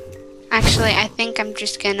 Actually, I think I'm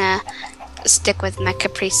just gonna stick with my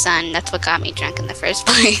Capri Sun. That's what got me drunk in the first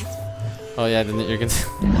place. Oh yeah, then you're gonna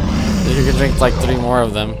you're gonna drink like 3 more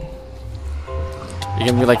of them. You're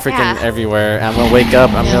gonna be like freaking everywhere. I'm gonna wake up.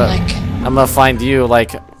 I'm gonna I'm gonna find you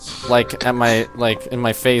like at my in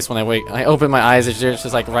my face when I open my eyes. It's just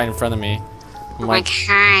like right in front of me. I'm like,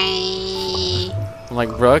 hi. I'm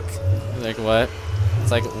like, Brooke. Like, what?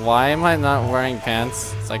 It's like, why am I not wearing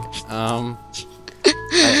pants? It's like, I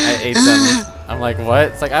ate them. I'm like,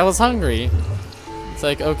 what? It's like, I was hungry. It's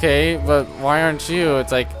like, okay, but why aren't you?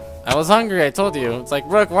 It's like, I was hungry, I told you. It's like,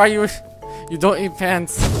 Brooke, why are you you don't eat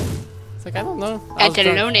pants? It's like, I don't know. I was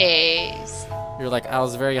drunk. Pantalones. You're like, I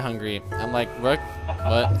was very hungry. I'm like, Brooke,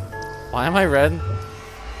 what? Why am I red?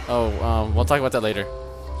 Oh, we'll talk about that later.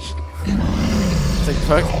 It's like,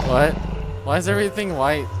 Brooke, what? Why is everything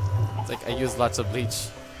white? It's like, I used lots of bleach.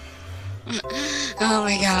 Oh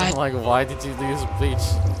my god. I'm like, why did you use bleach?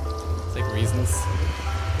 It's like, reasons.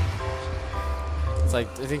 It's like,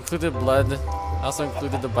 it included blood. I also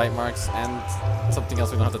included the bite marks and something else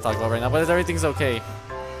we don't have to talk about right now, but everything's okay.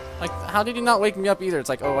 Like, how did you not wake me up either? It's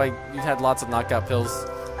like, oh, you had lots of knockout pills.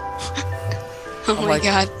 Oh my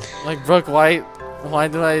god. Like, Brooke, why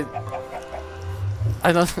do I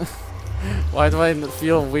don't, why do I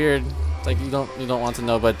feel weird? It's like, you don't want to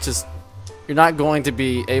know, but just, you're not going to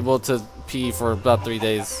be able to pee for about 3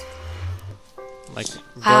 days. Like,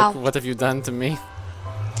 Brooke, what have you done to me?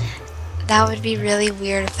 That would be really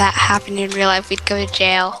weird if that happened in real life. We'd go to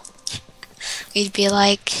jail. We'd be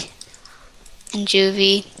like in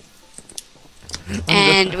juvie.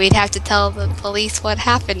 And we'd have to tell the police what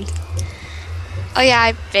happened. Oh yeah,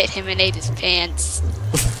 I bit him and ate his pants.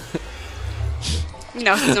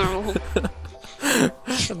 No, it's normal.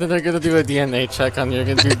 Then they're gonna do a DNA check on you.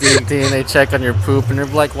 You're gonna do a DNA check on your poop, and they're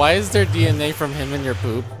like, why is there DNA from him in your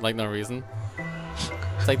poop? Like, no reason.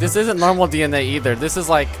 It's like, this isn't normal DNA either. This is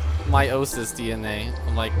like meiosis DNA.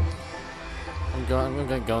 I'm like, I'm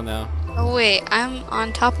gonna go now. Oh wait, I'm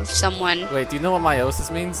on top of someone. Wait, do you know what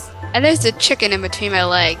meiosis means? And there's a chicken in between my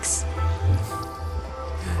legs.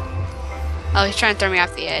 Oh, he's trying to throw me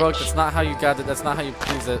off the edge. Brooke, that's not how you got it. That's not how you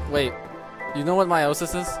use it. Wait, you know what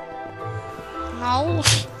meiosis is? No,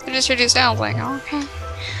 I just heard you sound like, okay,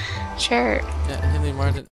 sure. Yeah, Henry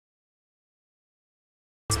Martin.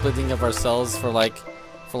 Splitting of our cells for like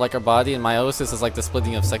our body, and meiosis is like the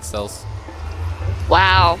splitting of sex cells.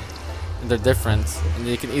 Wow. And they're different, and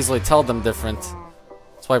you can easily tell them different.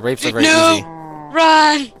 That's why rapes are very easy.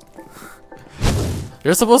 Run!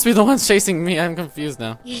 You're supposed to be the ones chasing me. I'm confused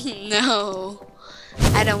now. No,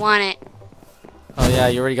 I don't want it. Oh yeah,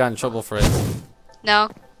 you already got in trouble for it. No,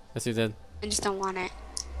 Yes, you did. I just don't want it.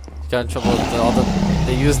 You got in trouble with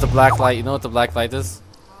they used the black light. You know what the black light is?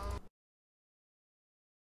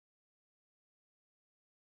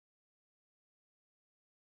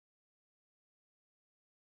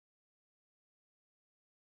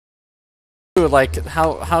 Like,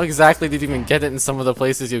 how exactly did you even get it in some of the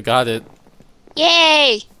places you got it?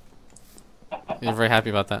 Yay! You're very happy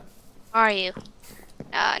about that. How are you?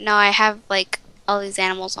 No, I have like all these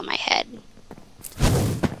animals on my head.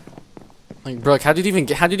 Like, Brooke, how did you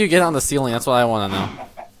get it on the ceiling? That's what I want to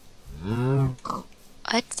know.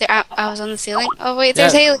 What? I was on the ceiling? Oh wait,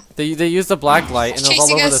 there's Haley. They used the black light and it was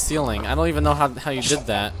all over us. the ceiling. I don't even know how you did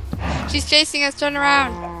that. She's chasing us. Turn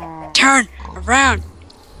around. Turn around.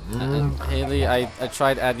 Haley, I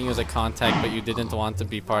tried adding you as a contact, but you didn't want to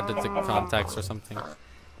be part of the contacts or something.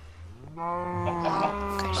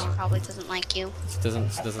 Okay, she probably doesn't like you. She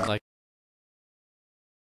doesn't like.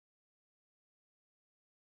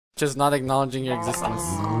 Just not acknowledging your existence.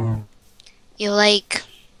 You like.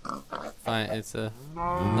 Fine, it's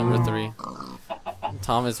number 3.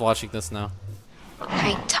 Tom is watching this now.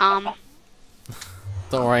 Hi, Tom.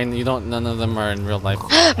 Don't worry, none of them are in real life.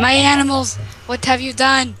 My animals! What have you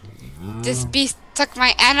done? This beast took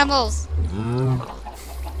my animals!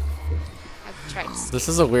 This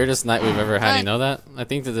is the weirdest night we've ever had, you know that? I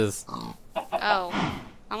think it is. Oh.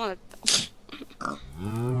 I'm gonna...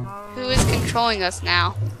 Who is controlling us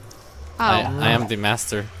now? Oh. I am the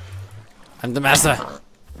master. I'm the master!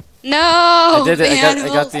 No! I did it, I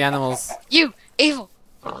got the animals. You! Evil!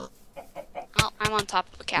 Oh, I'm on top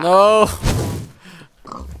of a cow. No!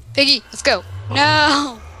 Piggy, let's go. No!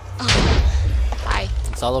 Oh. Hi.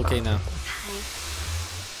 It's all okay now. Hi.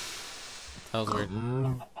 That was weird.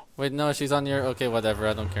 Wait, no, she's on your... Okay, whatever,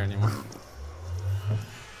 I don't care anymore.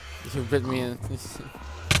 You bit me in...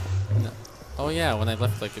 No. Oh yeah, when I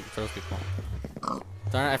left, like, it throws people.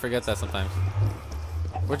 Darn it, I forget that sometimes.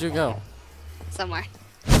 Where'd you go? Somewhere.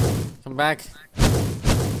 Come back.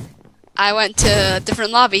 I went to a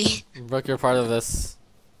different lobby. Brooke, you're part of this.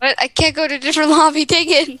 But I can't go to a different lobby, dang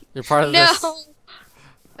it! You're part of this. No!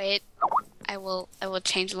 Wait, I will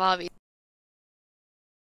change lobby.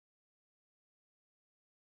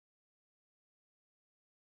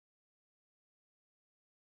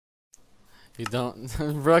 You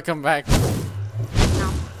don't. Bro, come back.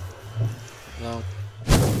 No. No.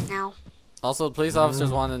 No. Also, police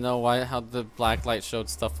officers want to know how the black light showed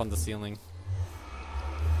stuff on the ceiling.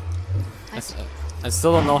 I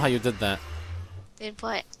still don't know how you did that. Did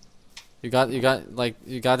what? You got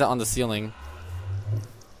it on the ceiling.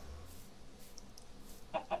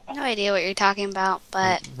 No idea what you're talking about,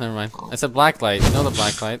 but Never mind. I said black light. You know the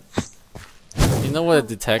black light. You know what it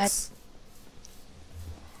detects.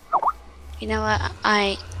 You know what?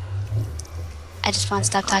 I just want to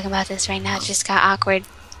stop talking about this right now. It just got awkward.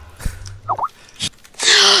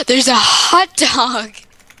 There's a hot dog.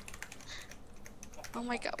 Oh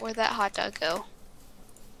my god, where'd that hot dog go?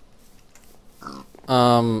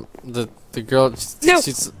 The girl,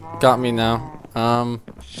 she's got me now. I'm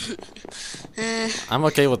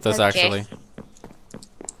okay with this actually.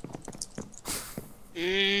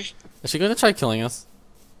 Is she gonna try killing us?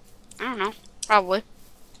 I don't know. Probably.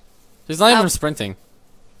 She's not even sprinting.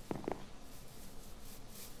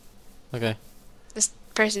 Okay. This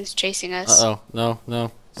person's chasing us. Uh-oh. No,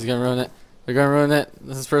 no. She's gonna ruin it. They're gonna ruin it.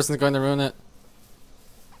 This person's going to ruin it.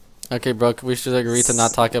 Okay, Brooke, we should agree to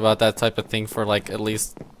not talk about that type of thing for like at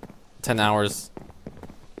least 10 hours.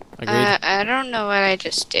 Agreed? I don't know what I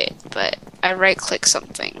just did, but I right-clicked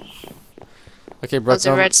something. Okay, Brooke, It's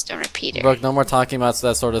a redstone repeater. Brooke, no more talking about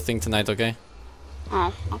that sort of thing tonight, okay?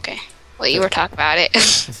 Oh, okay. Well, you were talking about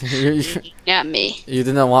it. Not me. You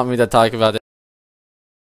didn't want me to talk about it.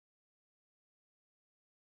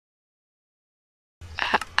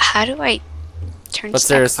 How do I turn But stuff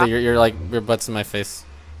seriously, off? you're like, your butt's in my face.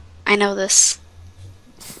 I know this.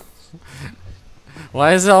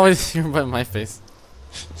 Why is it always your butt in my face?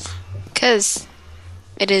 Because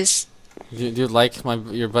it is. Do you like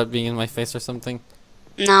your butt being in my face or something?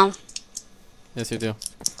 No. Yes, you do.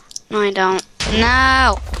 No, I don't.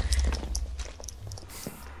 No!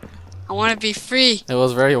 I want to be free. It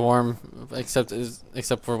was very warm, except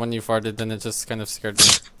for when you farted, then it just kind of scared me.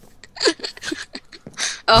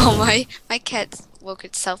 Oh, my cat woke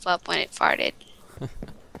itself up when it farted.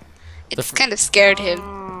 It's kind of scared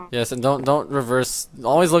him. Yes, and don't reverse.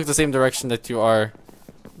 Always look the same direction that you are.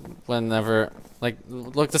 Whenever, like,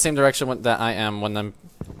 look the same direction that I am when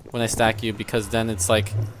I stack you, because then it's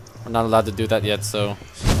like we're not allowed to do that yet. So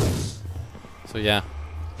yeah.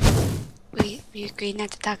 We agreed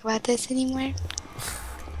not to talk about this anymore.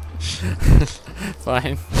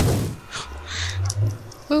 Fine.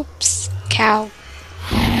 Oops, cow.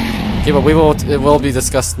 Okay, but it will be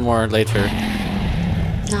discussed more later.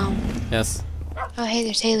 No. Yes. Oh, hey,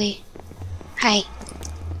 there's Haley. Hi.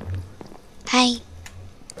 Hi.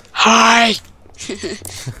 Hi.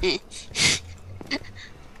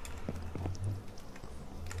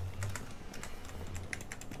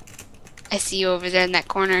 I see you over there in that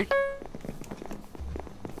corner.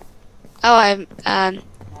 Oh,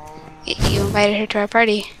 you invited her to our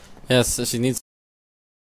party. Yes, so she needs.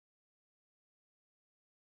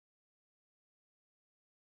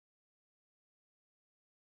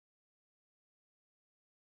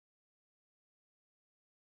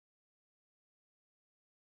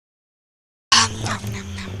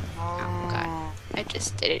 Oh god, I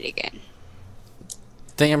just did it again.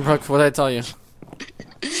 Dang it, Brooke, what did I tell you?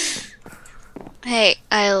 Hey,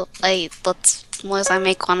 let's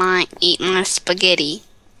make when I eat my spaghetti.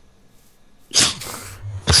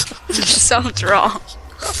 Sounds wrong.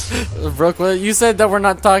 Brooke, well, you said that we're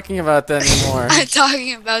not talking about that anymore. I'm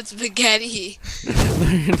talking about spaghetti. No,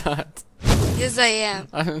 you're not. Yes, I am.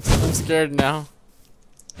 I'm scared now.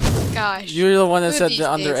 Gosh. You're the one that said these the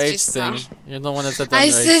days underage just thing. sound- You're the one that said the I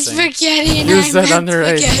underage said thing. spaghetti and You I said meant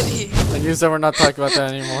underage. spaghetti. And you said we're not talking about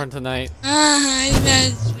that anymore tonight. I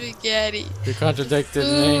meant spaghetti. You contradicted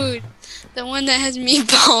me. Food. The one that has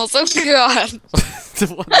meatballs. Oh god. The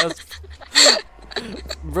one that's...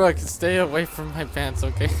 Brooke, stay away from my pants,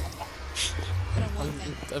 okay? I don't want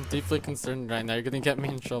that. I'm deeply concerned right now. You're gonna get me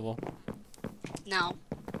in trouble. No.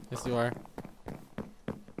 Yes, you are.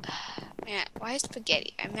 Man, why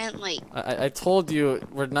spaghetti? I meant like. I told you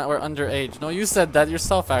we're underage. No, you said that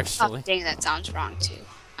yourself Oh, actually. dang, that sounds wrong too.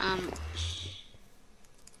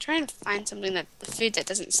 Trying to find something the food that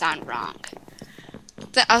doesn't sound wrong.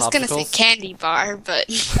 I was gonna say Popsicles? candy bar, but.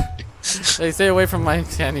 Hey, stay away from my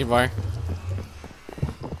candy bar.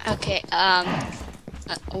 Okay,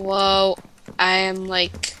 whoa, I am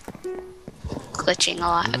like glitching a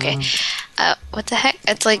lot. Okay, what the heck?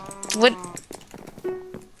 It's like,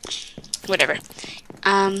 whatever.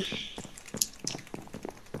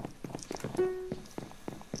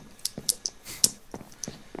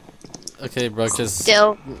 Okay, Brooke, just...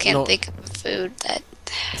 Still can't no. think of a food that...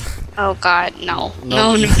 Oh god, no.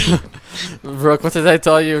 No. No, no. Brooke, what did I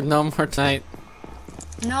tell you? No more tonight.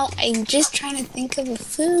 No, I'm just trying to think of a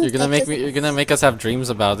food. You're gonna make us have dreams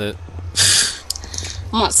about it.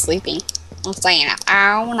 I'm not sleeping. I'm staying up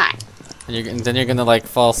all night. And then you're gonna like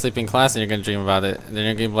fall asleep in class and you're gonna dream about it. And then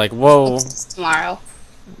you're gonna be like, whoa. Tomorrow.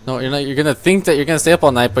 No, you're not. You're gonna think that you're gonna stay up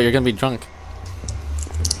all night, but you're gonna be drunk.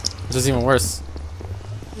 Which is even worse.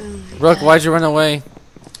 Oh Brooke, God. why'd you run away?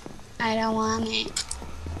 I don't want it.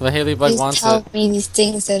 But Haley Bug wants tell it. me these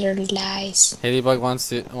things that are lies. Haley Bug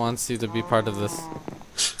wants you to be part of this.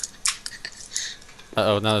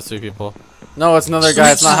 Uh oh, now there's 3 people. No, it's another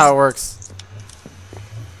guy. It's not how it works.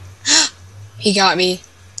 He got me.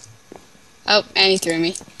 Oh, and he threw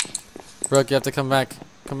me. Brooke, you have to come back.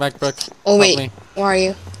 Come back, Brooke. Oh Help wait, me. where are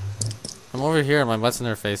you? I'm over here. My butt's in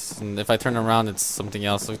her face, and if I turn around, it's something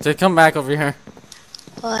else. So come back over here.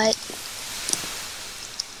 What?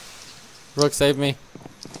 Brooke, save me.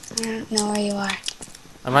 I don't know where you are.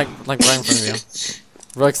 I'm like right in front of you.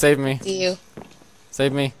 Brooke, save me. Do you?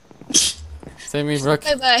 Save me. Save me, Brooke.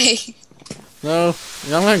 Bye bye. No, I'm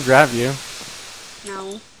gonna grab you.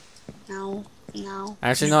 No. No. No.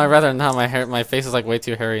 Actually, no, I'd rather not. My face is like way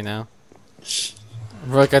too hairy now.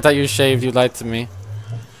 Brooke, I thought you shaved. You lied to me.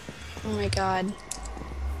 Oh my God.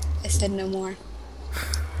 I said no more.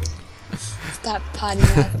 Stop potting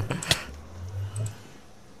up.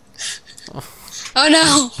 Oh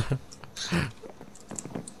no!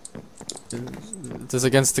 This is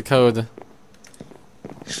against the code.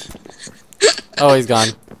 Oh, he's gone.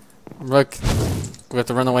 Brooke, we have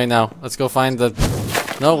to run away now. Let's go find the...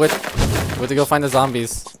 No, wait. We have to go find the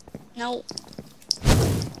zombies. No.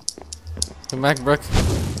 Come back, Brooke.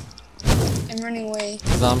 I'm running away.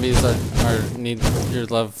 Zombies need your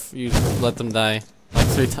love. You let them die. Like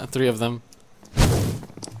three of them.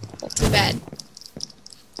 Oh, too bad.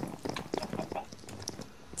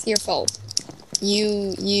 It's your fault.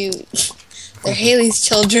 They're Haley's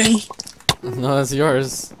children. No, that's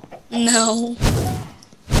yours. No.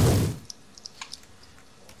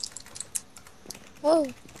 Whoa.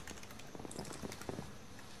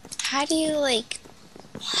 How do you, like...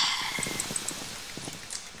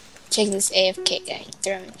 Check this AFK guy.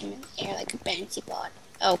 Throwing him in the air like a bouncy ball.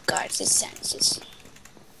 Oh god, this sounds just...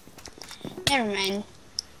 Never mind.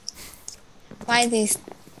 Why these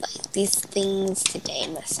things today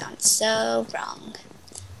must sound so wrong.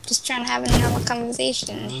 Just trying to have a normal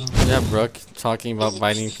conversation. Yeah, Brooke, talking about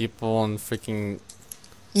biting people and freaking...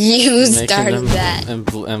 You started that. And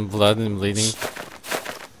blood and bleeding.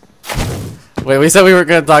 Wait, we said we were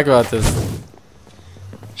gonna talk about this.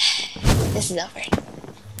 This is over.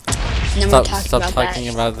 No more Stop talking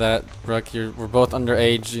about that, Brooke. We're both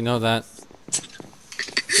underage. You know that.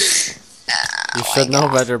 You should know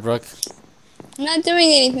better, Brooke. I'm not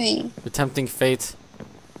doing anything. You're tempting fate.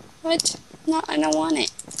 What? No, I don't want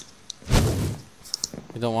it.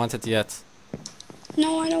 You don't want it yet.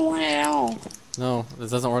 No, I don't want it at all. No,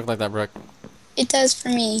 this doesn't work like that, Brooke. It does for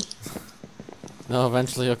me. No,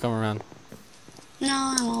 eventually you'll come around.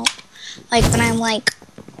 No, I won't. Like when I'm like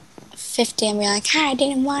 50, I'm be like, "Hi, I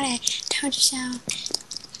didn't want it. Told you so."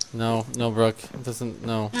 No, Brooke. It doesn't.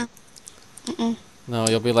 No. No. Mm-mm. No,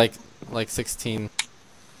 you'll be like 16.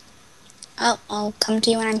 Oh, I'll come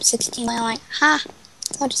to you when I'm 16. I'm like, "Ha,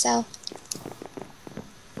 told you so."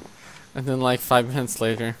 And then like 5 minutes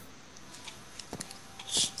later.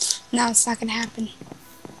 No, it's not gonna happen.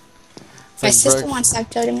 It's My like, sister Brooke, wants to have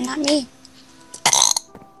children, but not me.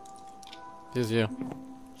 Here's you.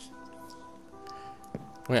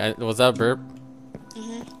 Wait, was that a burp?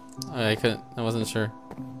 Mhm. I couldn't. I wasn't sure.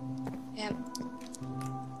 Yep.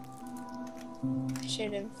 I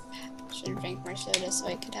should have drank more soda so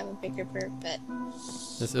I could have a bigger burp, but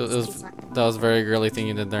That was a very girly thing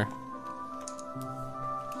you did there.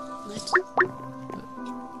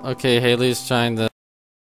 what? Okay, Haley's trying to.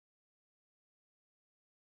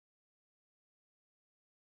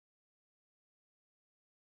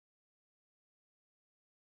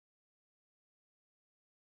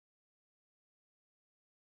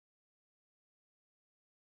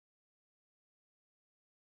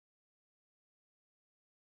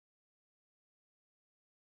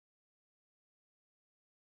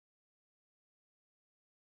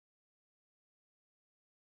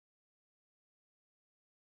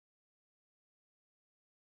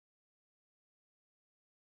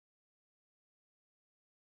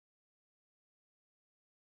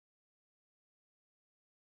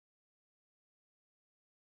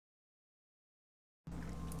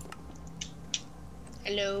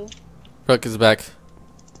 Hello. Brooke is back.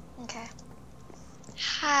 Okay.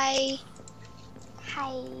 Hi.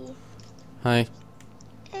 Hi. Hi.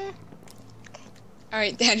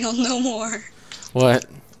 Alright, Daniel, no more. What?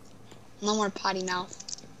 No more potty mouth.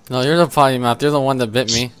 No, you're the potty mouth. You're the one that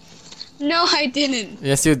bit me. No, I didn't.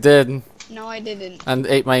 Yes, you did. No, I didn't. And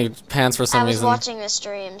ate my pants for some reason. I was watching the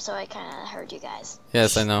stream, so I kind of heard you guys.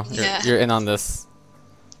 Yes, I know. Yeah. You're in on this.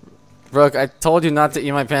 Brooke, I told you not to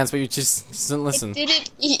eat my pants, but you just didn't listen. I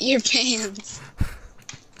didn't eat your pants.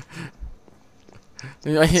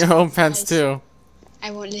 You ate your own pants too.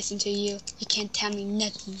 I won't listen to you. You can't tell me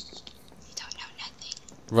nothing. You don't know nothing.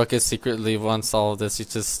 Brooke is secretly wants all of this. He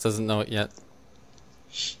just doesn't know it yet.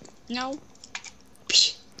 No.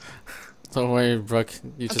 Don't worry, Brooke.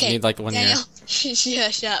 You just need like 1 year. Daniel,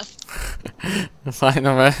 shush up. Fine,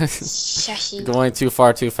 alright. Shushy. Going too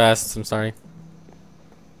far too fast. I'm sorry.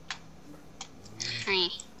 Hi.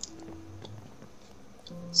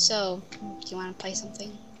 So, do you want to play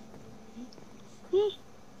something?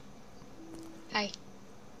 Hi.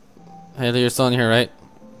 Haley, you're still in here, right?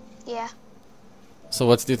 Yeah. So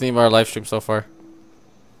what do you think about our live stream so far?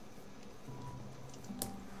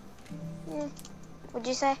 What'd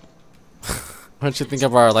you say? What do you think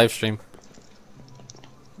about our live stream?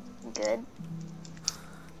 Good.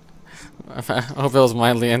 I hope it was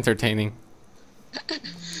mildly entertaining.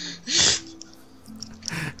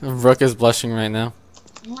 Brooke is blushing right now.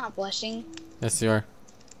 I'm not blushing. Yes, you are.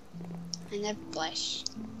 I never blush.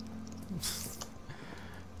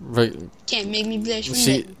 Brooke, Can't make me blush.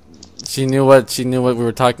 she knew what we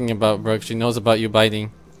were talking about, Brooke. She knows about you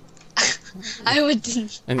biting. I would.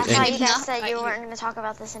 And, I thought you not guys said bite you you. weren't going to talk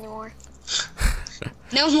about this anymore.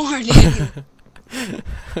 No more, Daniel.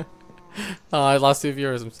 oh, I lost 2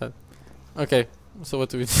 viewers instead. Okay, so what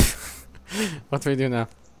do we do? What do we do now?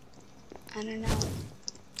 I don't know.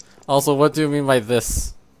 Also, what do you mean by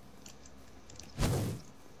this?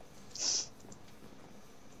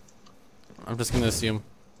 I'm just gonna assume.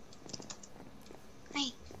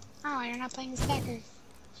 Hey. Oh, you're not playing Stacker.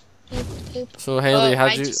 Poop, poop. So Haley,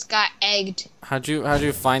 I just got egged. how'd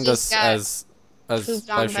you find Just us as Pooped live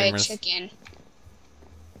on by a streamers? chicken.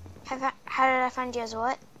 How did I find you as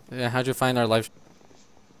what? Yeah, how'd you find our live?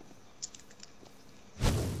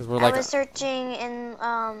 Cause we're I like, was searching in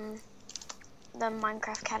the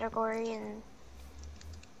Minecraft category and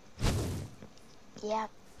yeah.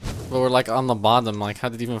 well, we're like on the bottom. Like, how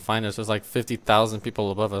did you even find us? There's like 50,000 people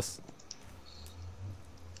above us.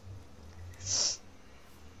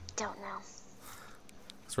 Don't know.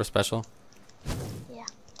 Cause we're special. Yeah.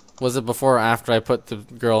 Was it before or after I put the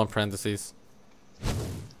girl in parentheses?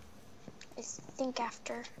 I think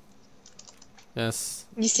after. Yes.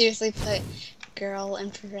 You seriously put girl in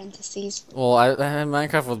parentheses? Well, I had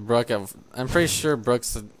Minecraft with Brooke. I'm pretty sure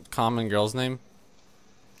Brooke's a common girl's name.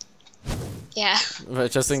 Yeah. But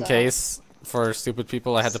just in So- case, for stupid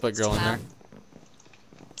people, I had to put girl in there.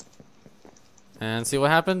 And see what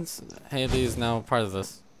happens? Haley is now part of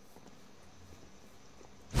this.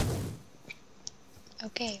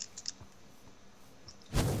 Okay.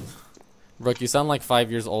 Brooke, you sound like 5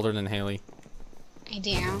 years older than Haley. I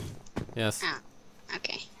do. Yes. Oh.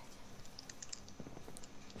 Okay.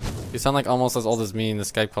 You sound like almost as old as me in the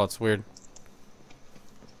Skype call. It's weird.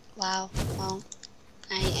 Wow. Well,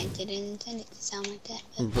 I didn't intend it to sound like that.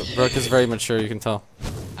 But Brooke is very mature, you can tell.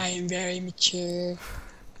 I am very mature.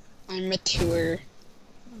 I'm mature.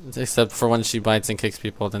 Except for when she bites and kicks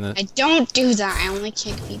people, then I don't do that. I only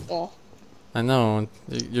kick people. I know.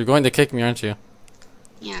 You're going to kick me, aren't you?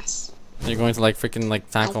 Yes. You're going to like freaking like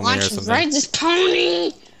I tackle me want or to something. ride this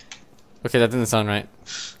pony. Okay, that didn't sound right.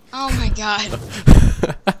 Oh my god.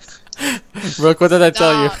 Brooke, what did I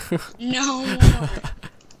tell you? Stop. No more.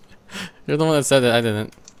 You're the one that said it, I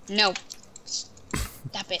didn't. No.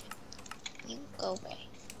 Stop it. You go away.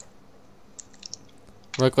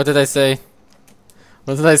 Brooke, what did I say?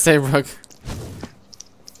 What did I say, Brooke?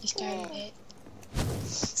 You started it.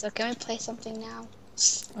 So can we play something now?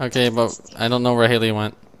 Okay, but I don't know where Haley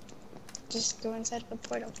went. Just go inside the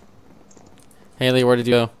portal. Haley, where did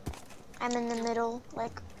you go? I'm in the middle,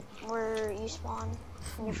 like where you spawn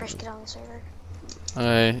when you first get on the server.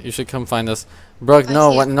 Okay, you should come find us. Brooke, I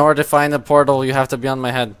no, see it. in order to find the portal, you have to be on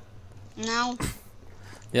my head. No.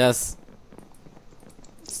 Yes.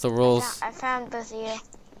 It's the rules. I found both of you.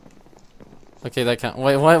 Okay, that count.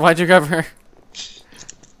 Wait, why'd you grab her?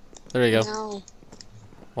 There we go. No.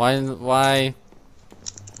 Why?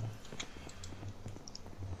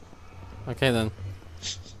 Okay then.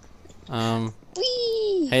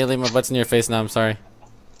 Whee! Haley, my butt's in your face now, I'm sorry.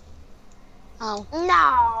 Oh.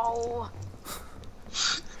 No.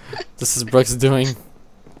 This is Brooke's doing.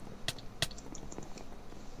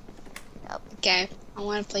 Okay. I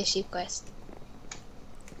want to play Sheep Quest.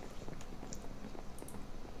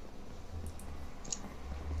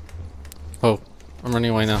 Oh, I'm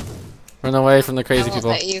running away now. Run away from the I crazy won't people.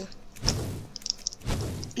 let you.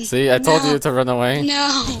 See, I told No. you to run away.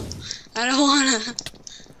 No, I don't wanna.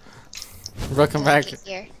 Bro, come back.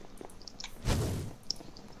 Here.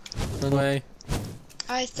 Run away.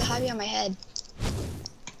 Oh, I still have you on my head.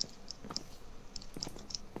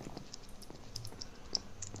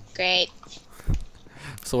 Great.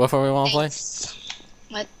 So what for we want to play? Thanks.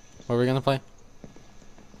 What? What are we gonna play?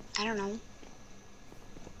 I don't know.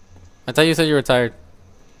 I thought you said you were tired.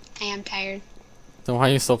 I am tired. Then why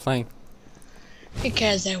are you still playing?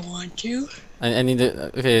 Because I want to. I need to.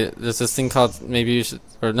 Okay, there's this thing called maybe you should,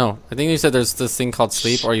 or no. I think you said there's this thing called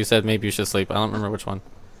sleep, or you said maybe you should sleep. I don't remember which one.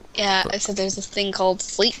 Yeah, I said there's this thing called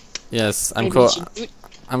sleep. Yes, Maybe you should do it.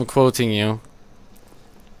 I'm quoting you.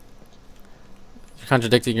 You're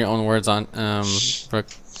contradicting your own words on Brook.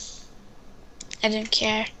 I don't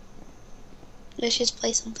care. Let's just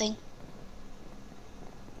play something.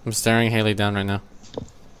 I'm staring Haley down right now.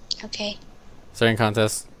 Okay. Staring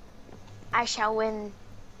contest. I shall win.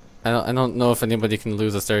 I don't know if anybody can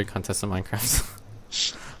lose a staring contest in Minecraft.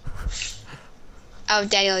 Oh,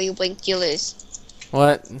 Daniel, you blink, you lose.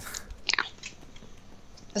 What? Yeah.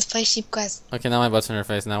 Let's play sheep quest. Okay, now my butt's in her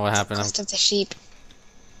face. Now what happened? Quest of the sheep.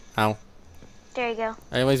 Ow. There you go.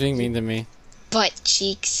 Everybody's being mean to me. Butt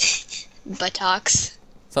cheeks. Buttocks.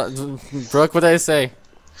 So, Brooke, what did I say?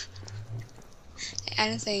 I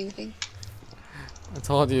didn't say anything. I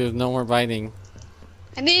told you no more biting.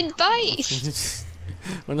 I didn't bite.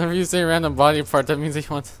 Whenever you say random body part, that means you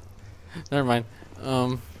want. Never mind.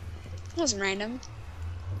 It wasn't random.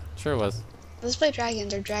 Sure was. Let's play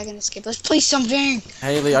dragons or dragon escape. Let's play something.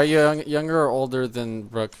 Haley, are you younger or older than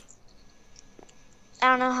Brooke? I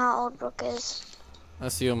don't know how old Brook is.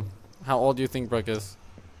 Assume. How old do you think Brooke is?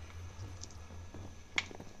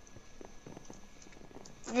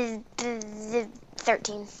 The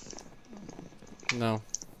 13. No.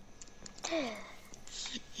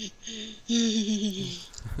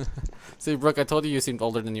 See, Brooke, I told you you seemed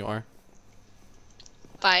older than you are.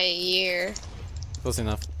 By a year. Close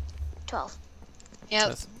enough. 12. Yep.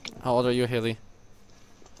 Yes. How old are you, Haley?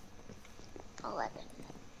 11.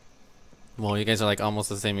 Well, you guys are like almost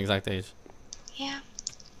the same exact age. Yeah.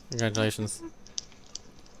 Congratulations.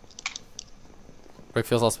 Brooke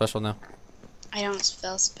feels all special now. I don't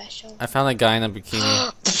feel special. I found a guy in a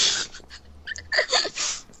bikini.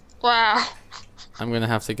 Wow. I'm gonna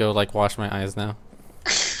have to go like wash my eyes now.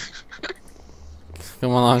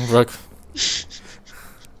 Come along, Brooke.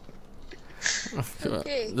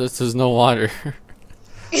 Okay. This is no water.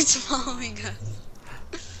 It's following us.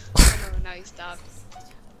 Oh no, now he stopped.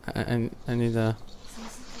 I need to. Oh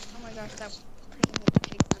my gosh, stop putting the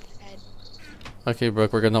pigs on your head. Okay,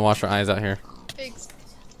 Brooke, we're gonna wash our eyes out here. Pigs.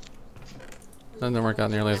 That didn't work out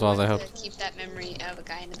nearly as well as I hoped. Keep that memory of a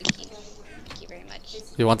guy in a bikini. Thank you very much.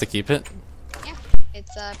 You want to keep it? Yeah,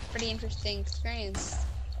 it's a pretty interesting experience.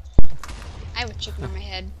 I have a chicken on my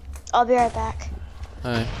head. I'll be right back.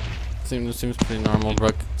 Alright. Seems pretty normal,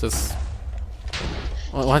 Brooke. Just.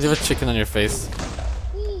 Why do you have a chicken on your face?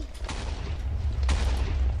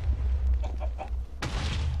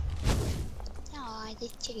 Aw,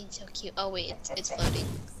 this chicken's so cute. Oh wait, it's floating.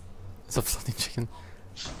 It's a floating chicken.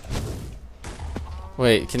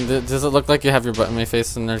 Wait, does it look like you have your butt in my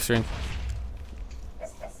face in their screen?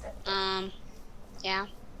 Yeah.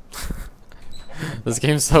 This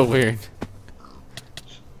game's so weird.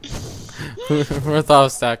 Who ever thought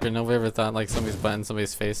of Stacker? Nobody ever thought like somebody's butt in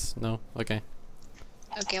somebody's face. No? Okay.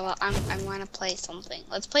 Okay, well, I want to play something.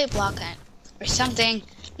 Let's play Block Hunt. Or something.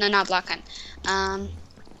 No, not Block Hunt. I'm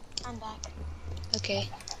back. Okay.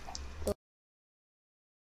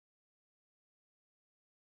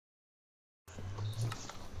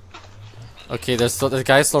 Okay, there's the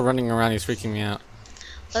guy's still running around. He's freaking me out.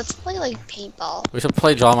 Let's play, like, paintball. We should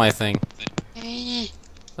play Draw My Thing. Eh.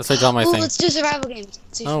 Let's play Draw My Ooh, Thing. let's do survival games.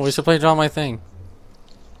 Oh, we should play Draw My Thing.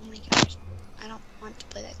 Oh my gosh. I don't want to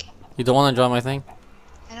play that game. You don't want to Draw My Thing?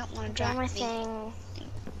 I don't want to Draw draw my anything. thing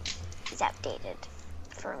is outdated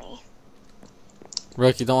for me.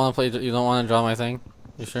 Brooke, you don't want to play. You don't want to Draw My Thing?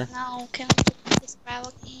 You sure? No, can we play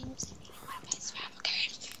survival games? I want to play survival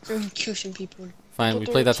games. We're gonna kill some people. Fine, we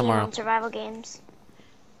Could play do that team tomorrow. Survival games.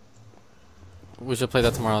 We should play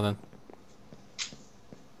that tomorrow then.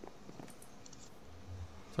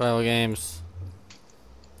 Survival games.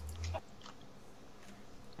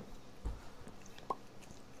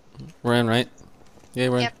 We're in, right? Yeah,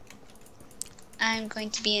 we're Yep. I'm going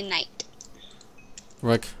to be a knight. in.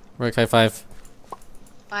 Rick, high five.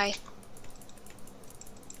 Bye.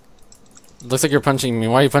 Looks like you're punching me.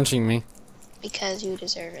 Why are you punching me? Because you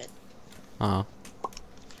deserve it. Oh.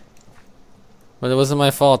 But it wasn't my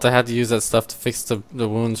fault. I had to use that stuff to fix the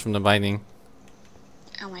wounds from the biting.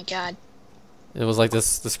 Oh my god. It was like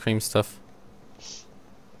this cream stuff.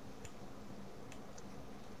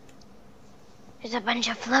 There's a bunch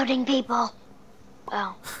of floating people.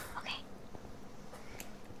 Oh, okay.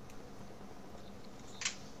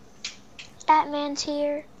 Batman's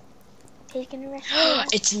here. He's gonna rescue us.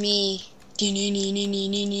 It's me.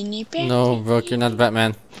 No, Brooke, you're not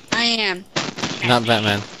Batman. I am. You're not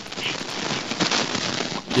Batman.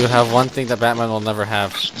 You have one thing that Batman will never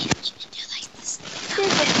have.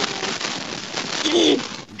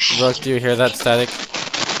 Brooke, do you hear that static? There's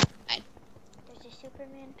a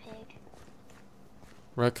Superman pig.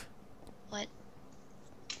 Brooke? What?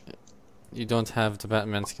 You don't have the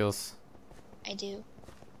Batman skills. I do.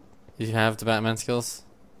 You have the Batman skills?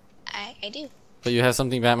 I do. But you have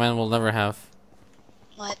something Batman will never have.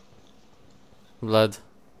 What? Blood.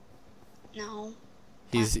 No.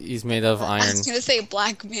 He's made of I iron. was gonna say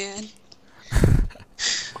black man.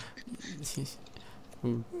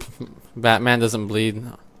 Batman doesn't bleed.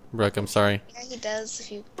 Brooke, I'm sorry. Yeah, he does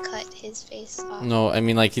if you cut his face off. No, I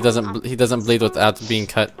mean like he doesn't bleed without being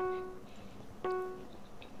cut.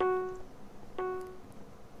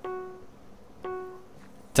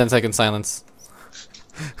 Ten-second silence.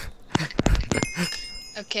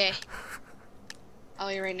 Okay. Oh,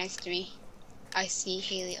 you're right next to me. I see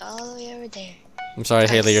Haley all the way over there. I'm sorry,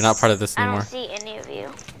 Haley, you're not part of this I anymore. don't see any of you.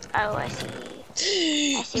 Oh, I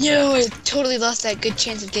see. Yo, I totally lost that good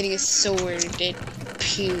chance of getting a sword. It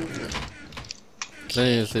pew.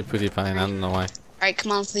 Seriously, PewDiePie, I don't know why. Alright,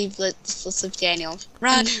 come on, let's leave Daniel.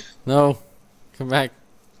 Run! No, come back.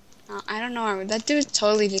 I don't know, that dude's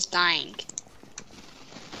totally just dying.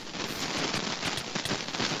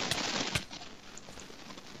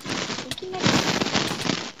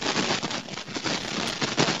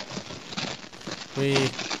 Yeah,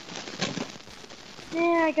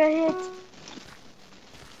 I got hit.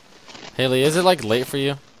 Haley, is it like late for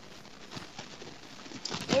you?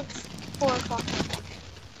 It's 4 o'clock.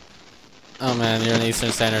 Oh man, you're in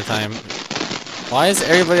Eastern Standard Time. Why is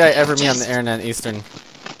everybody I ever meet on the internet Eastern?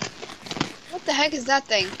 What the heck is that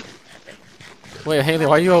thing? Wait, Haley,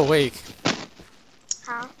 why are you awake?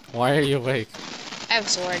 Huh? Why are you awake? I have a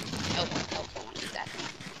sword. Oh, I want to use that.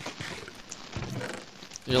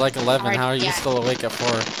 You're like 11, Alright, how are you yeah. still awake at 4?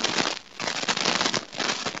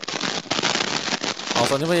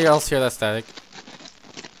 Also, anybody else hear that static?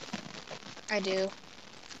 I do.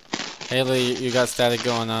 Haley, you got static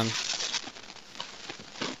going on.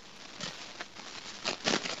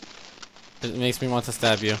 It makes me want to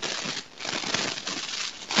stab you.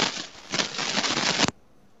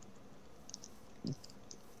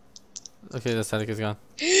 Okay, the static is gone.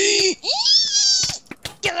 Get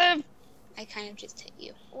him! I kind of just hit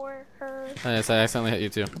you. Or her. Oh, yes, I accidentally hit you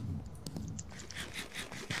too.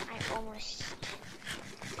 I almost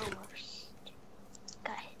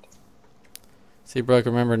got hit. See, Brooke,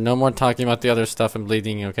 remember, no more talking about the other stuff and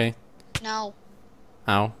bleeding, okay? No.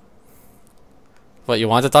 Ow. What, you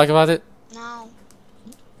want to talk about it? No.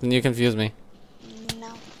 Then you confuse me.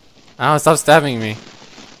 No. Ow, stop stabbing me.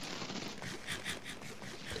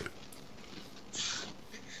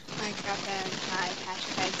 Minecraft and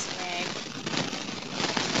hashtag swag.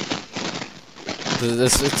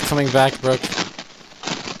 It's coming back, Brooke.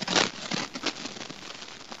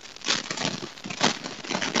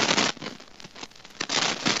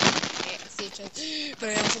 Okay, I see each other. But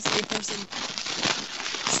I also see a person.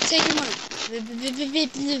 Just take him out.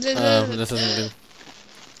 This isn't good.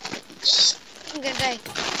 I'm gonna die.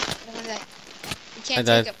 I'm gonna die. We can't I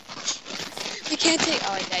died. take him. We can't take.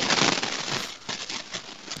 Oh, I died.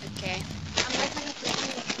 Okay.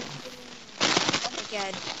 Oh my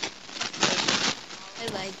god. I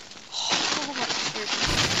like.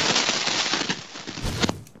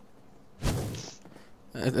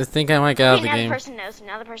 I think I might get out of the Now game. the person knows.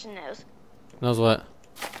 Now the person knows. Knows what?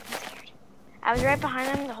 I'm scared. I was right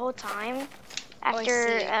behind them the whole time. I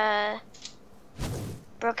After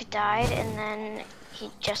Brook died, and then he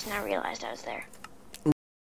just now realized I was there.